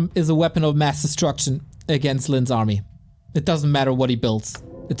Swarm is a weapon of mass destruction against Lin's army. It doesn't matter what he builds.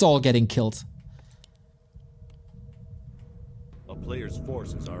 It's all getting killed. A player's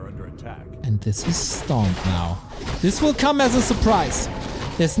forces are under attack. And this is Stomp now. This will come as a surprise.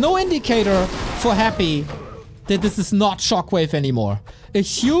 There's no indicator for Happy that this is not Shockwave anymore. A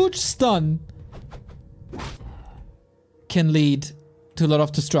huge stun can lead to a lot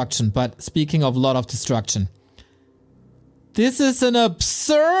of destruction. But speaking of a lot of destruction, this is an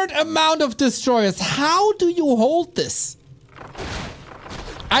absurd amount of destroyers. How do you hold this?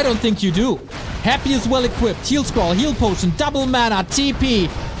 I don't think you do. Happy is well equipped. Heal scroll, heal potion, double mana,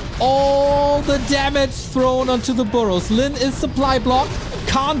 TP. All the damage thrown onto the burrows. Lin is supply block.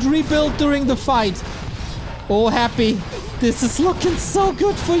 Can't rebuild during the fight. Oh, Happy. This is looking so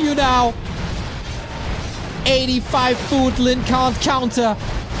good for you now. 85 food. Lin can't counter.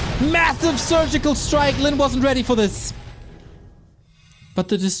 Massive surgical strike. Lin wasn't ready for this. But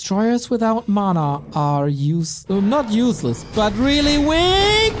the destroyers without mana are not useless, but really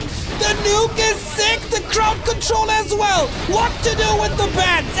weak! The nuke is sick! The crowd control as well! What to do with the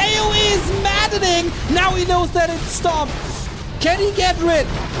bats? AoE is maddening! Now he knows that it's stopped! Can he get rid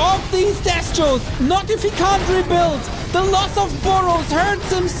of these Destros? Not if he can't rebuild! The loss of burrows hurts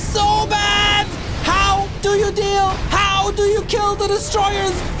him so bad! How do you deal? How do you kill the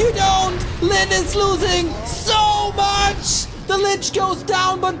destroyers? You don't! Lin is losing so much! The Lich goes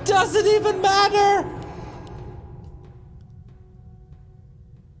down, but does it even matter?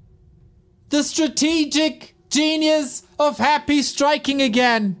 The strategic genius of Happy striking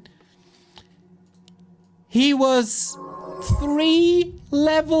again. He was 3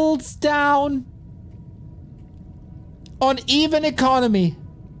 levels down on even economy.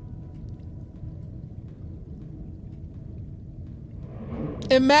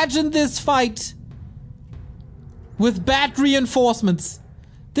 Imagine this fight with bat reinforcements.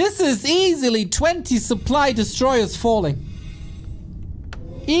 This is easily 20 supply destroyers falling.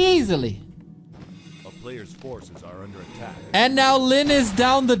 Easily. A player's forces are under attack. And now Lin is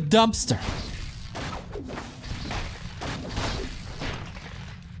down the dumpster.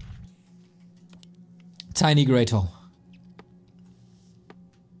 Tiny Great Hole.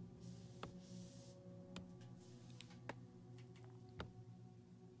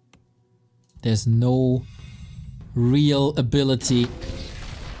 There's no real ability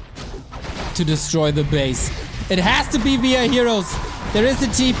to destroy the base. It has to be via heroes. There is a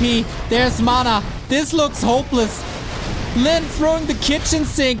TP. There's mana. This looks hopeless. Lin throwing the kitchen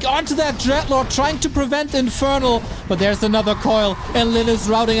sink onto that Dreadlord, trying to prevent Infernal. But there's another coil, and Lin is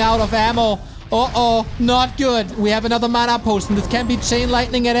routing out of ammo. Uh-oh, not good. We have another mana potion. This can be chain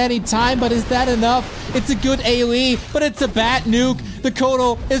lightning at any time, but is that enough? It's a good AoE, but it's a bad nuke. The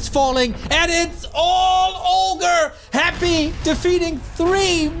Kodo is falling, and it's all Ogre! Happy defeating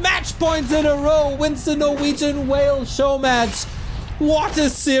 3 match points in a row. Wins the Norwegian Whale Showmatch. What a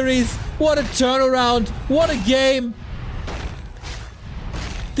series. What a turnaround. What a game.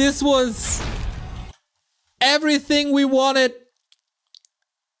 This was everything we wanted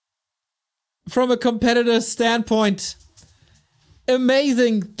from a competitor's standpoint.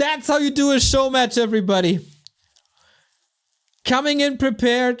 Amazing. That's how you do a show match, everybody. Coming in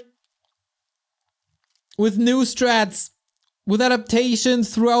prepared with new strats, with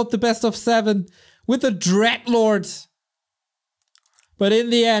adaptations throughout the best of 7, with a Dreadlord. But in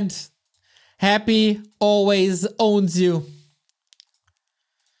the end, Happy always owns you.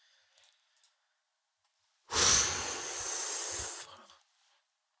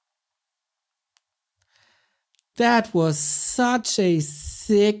 That was such a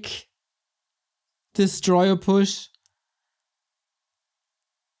sick destroyer push.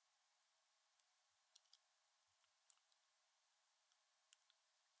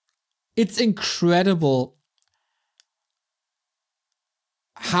 It's incredible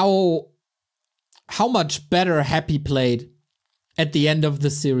how much better Happy played at the end of the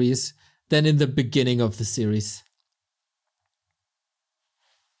series than in the beginning of the series.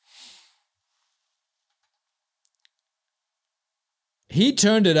 He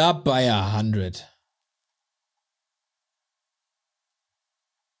turned it up by 100.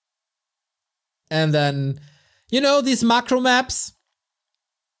 And then, you know, these macro maps,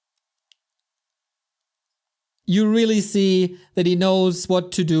 you really see that he knows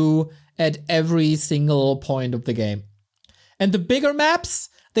what to do at every single point of the game. And the bigger maps,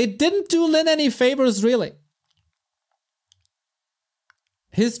 they didn't do Lin any favors, really.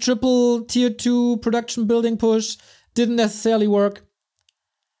 His triple tier 2 production building push didn't necessarily work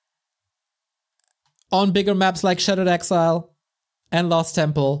on bigger maps like Shattered Exile and Lost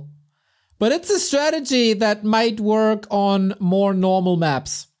Temple. But it's a strategy that might work on more normal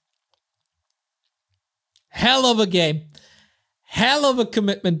maps. Hell of a game. Hell of a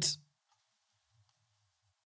commitment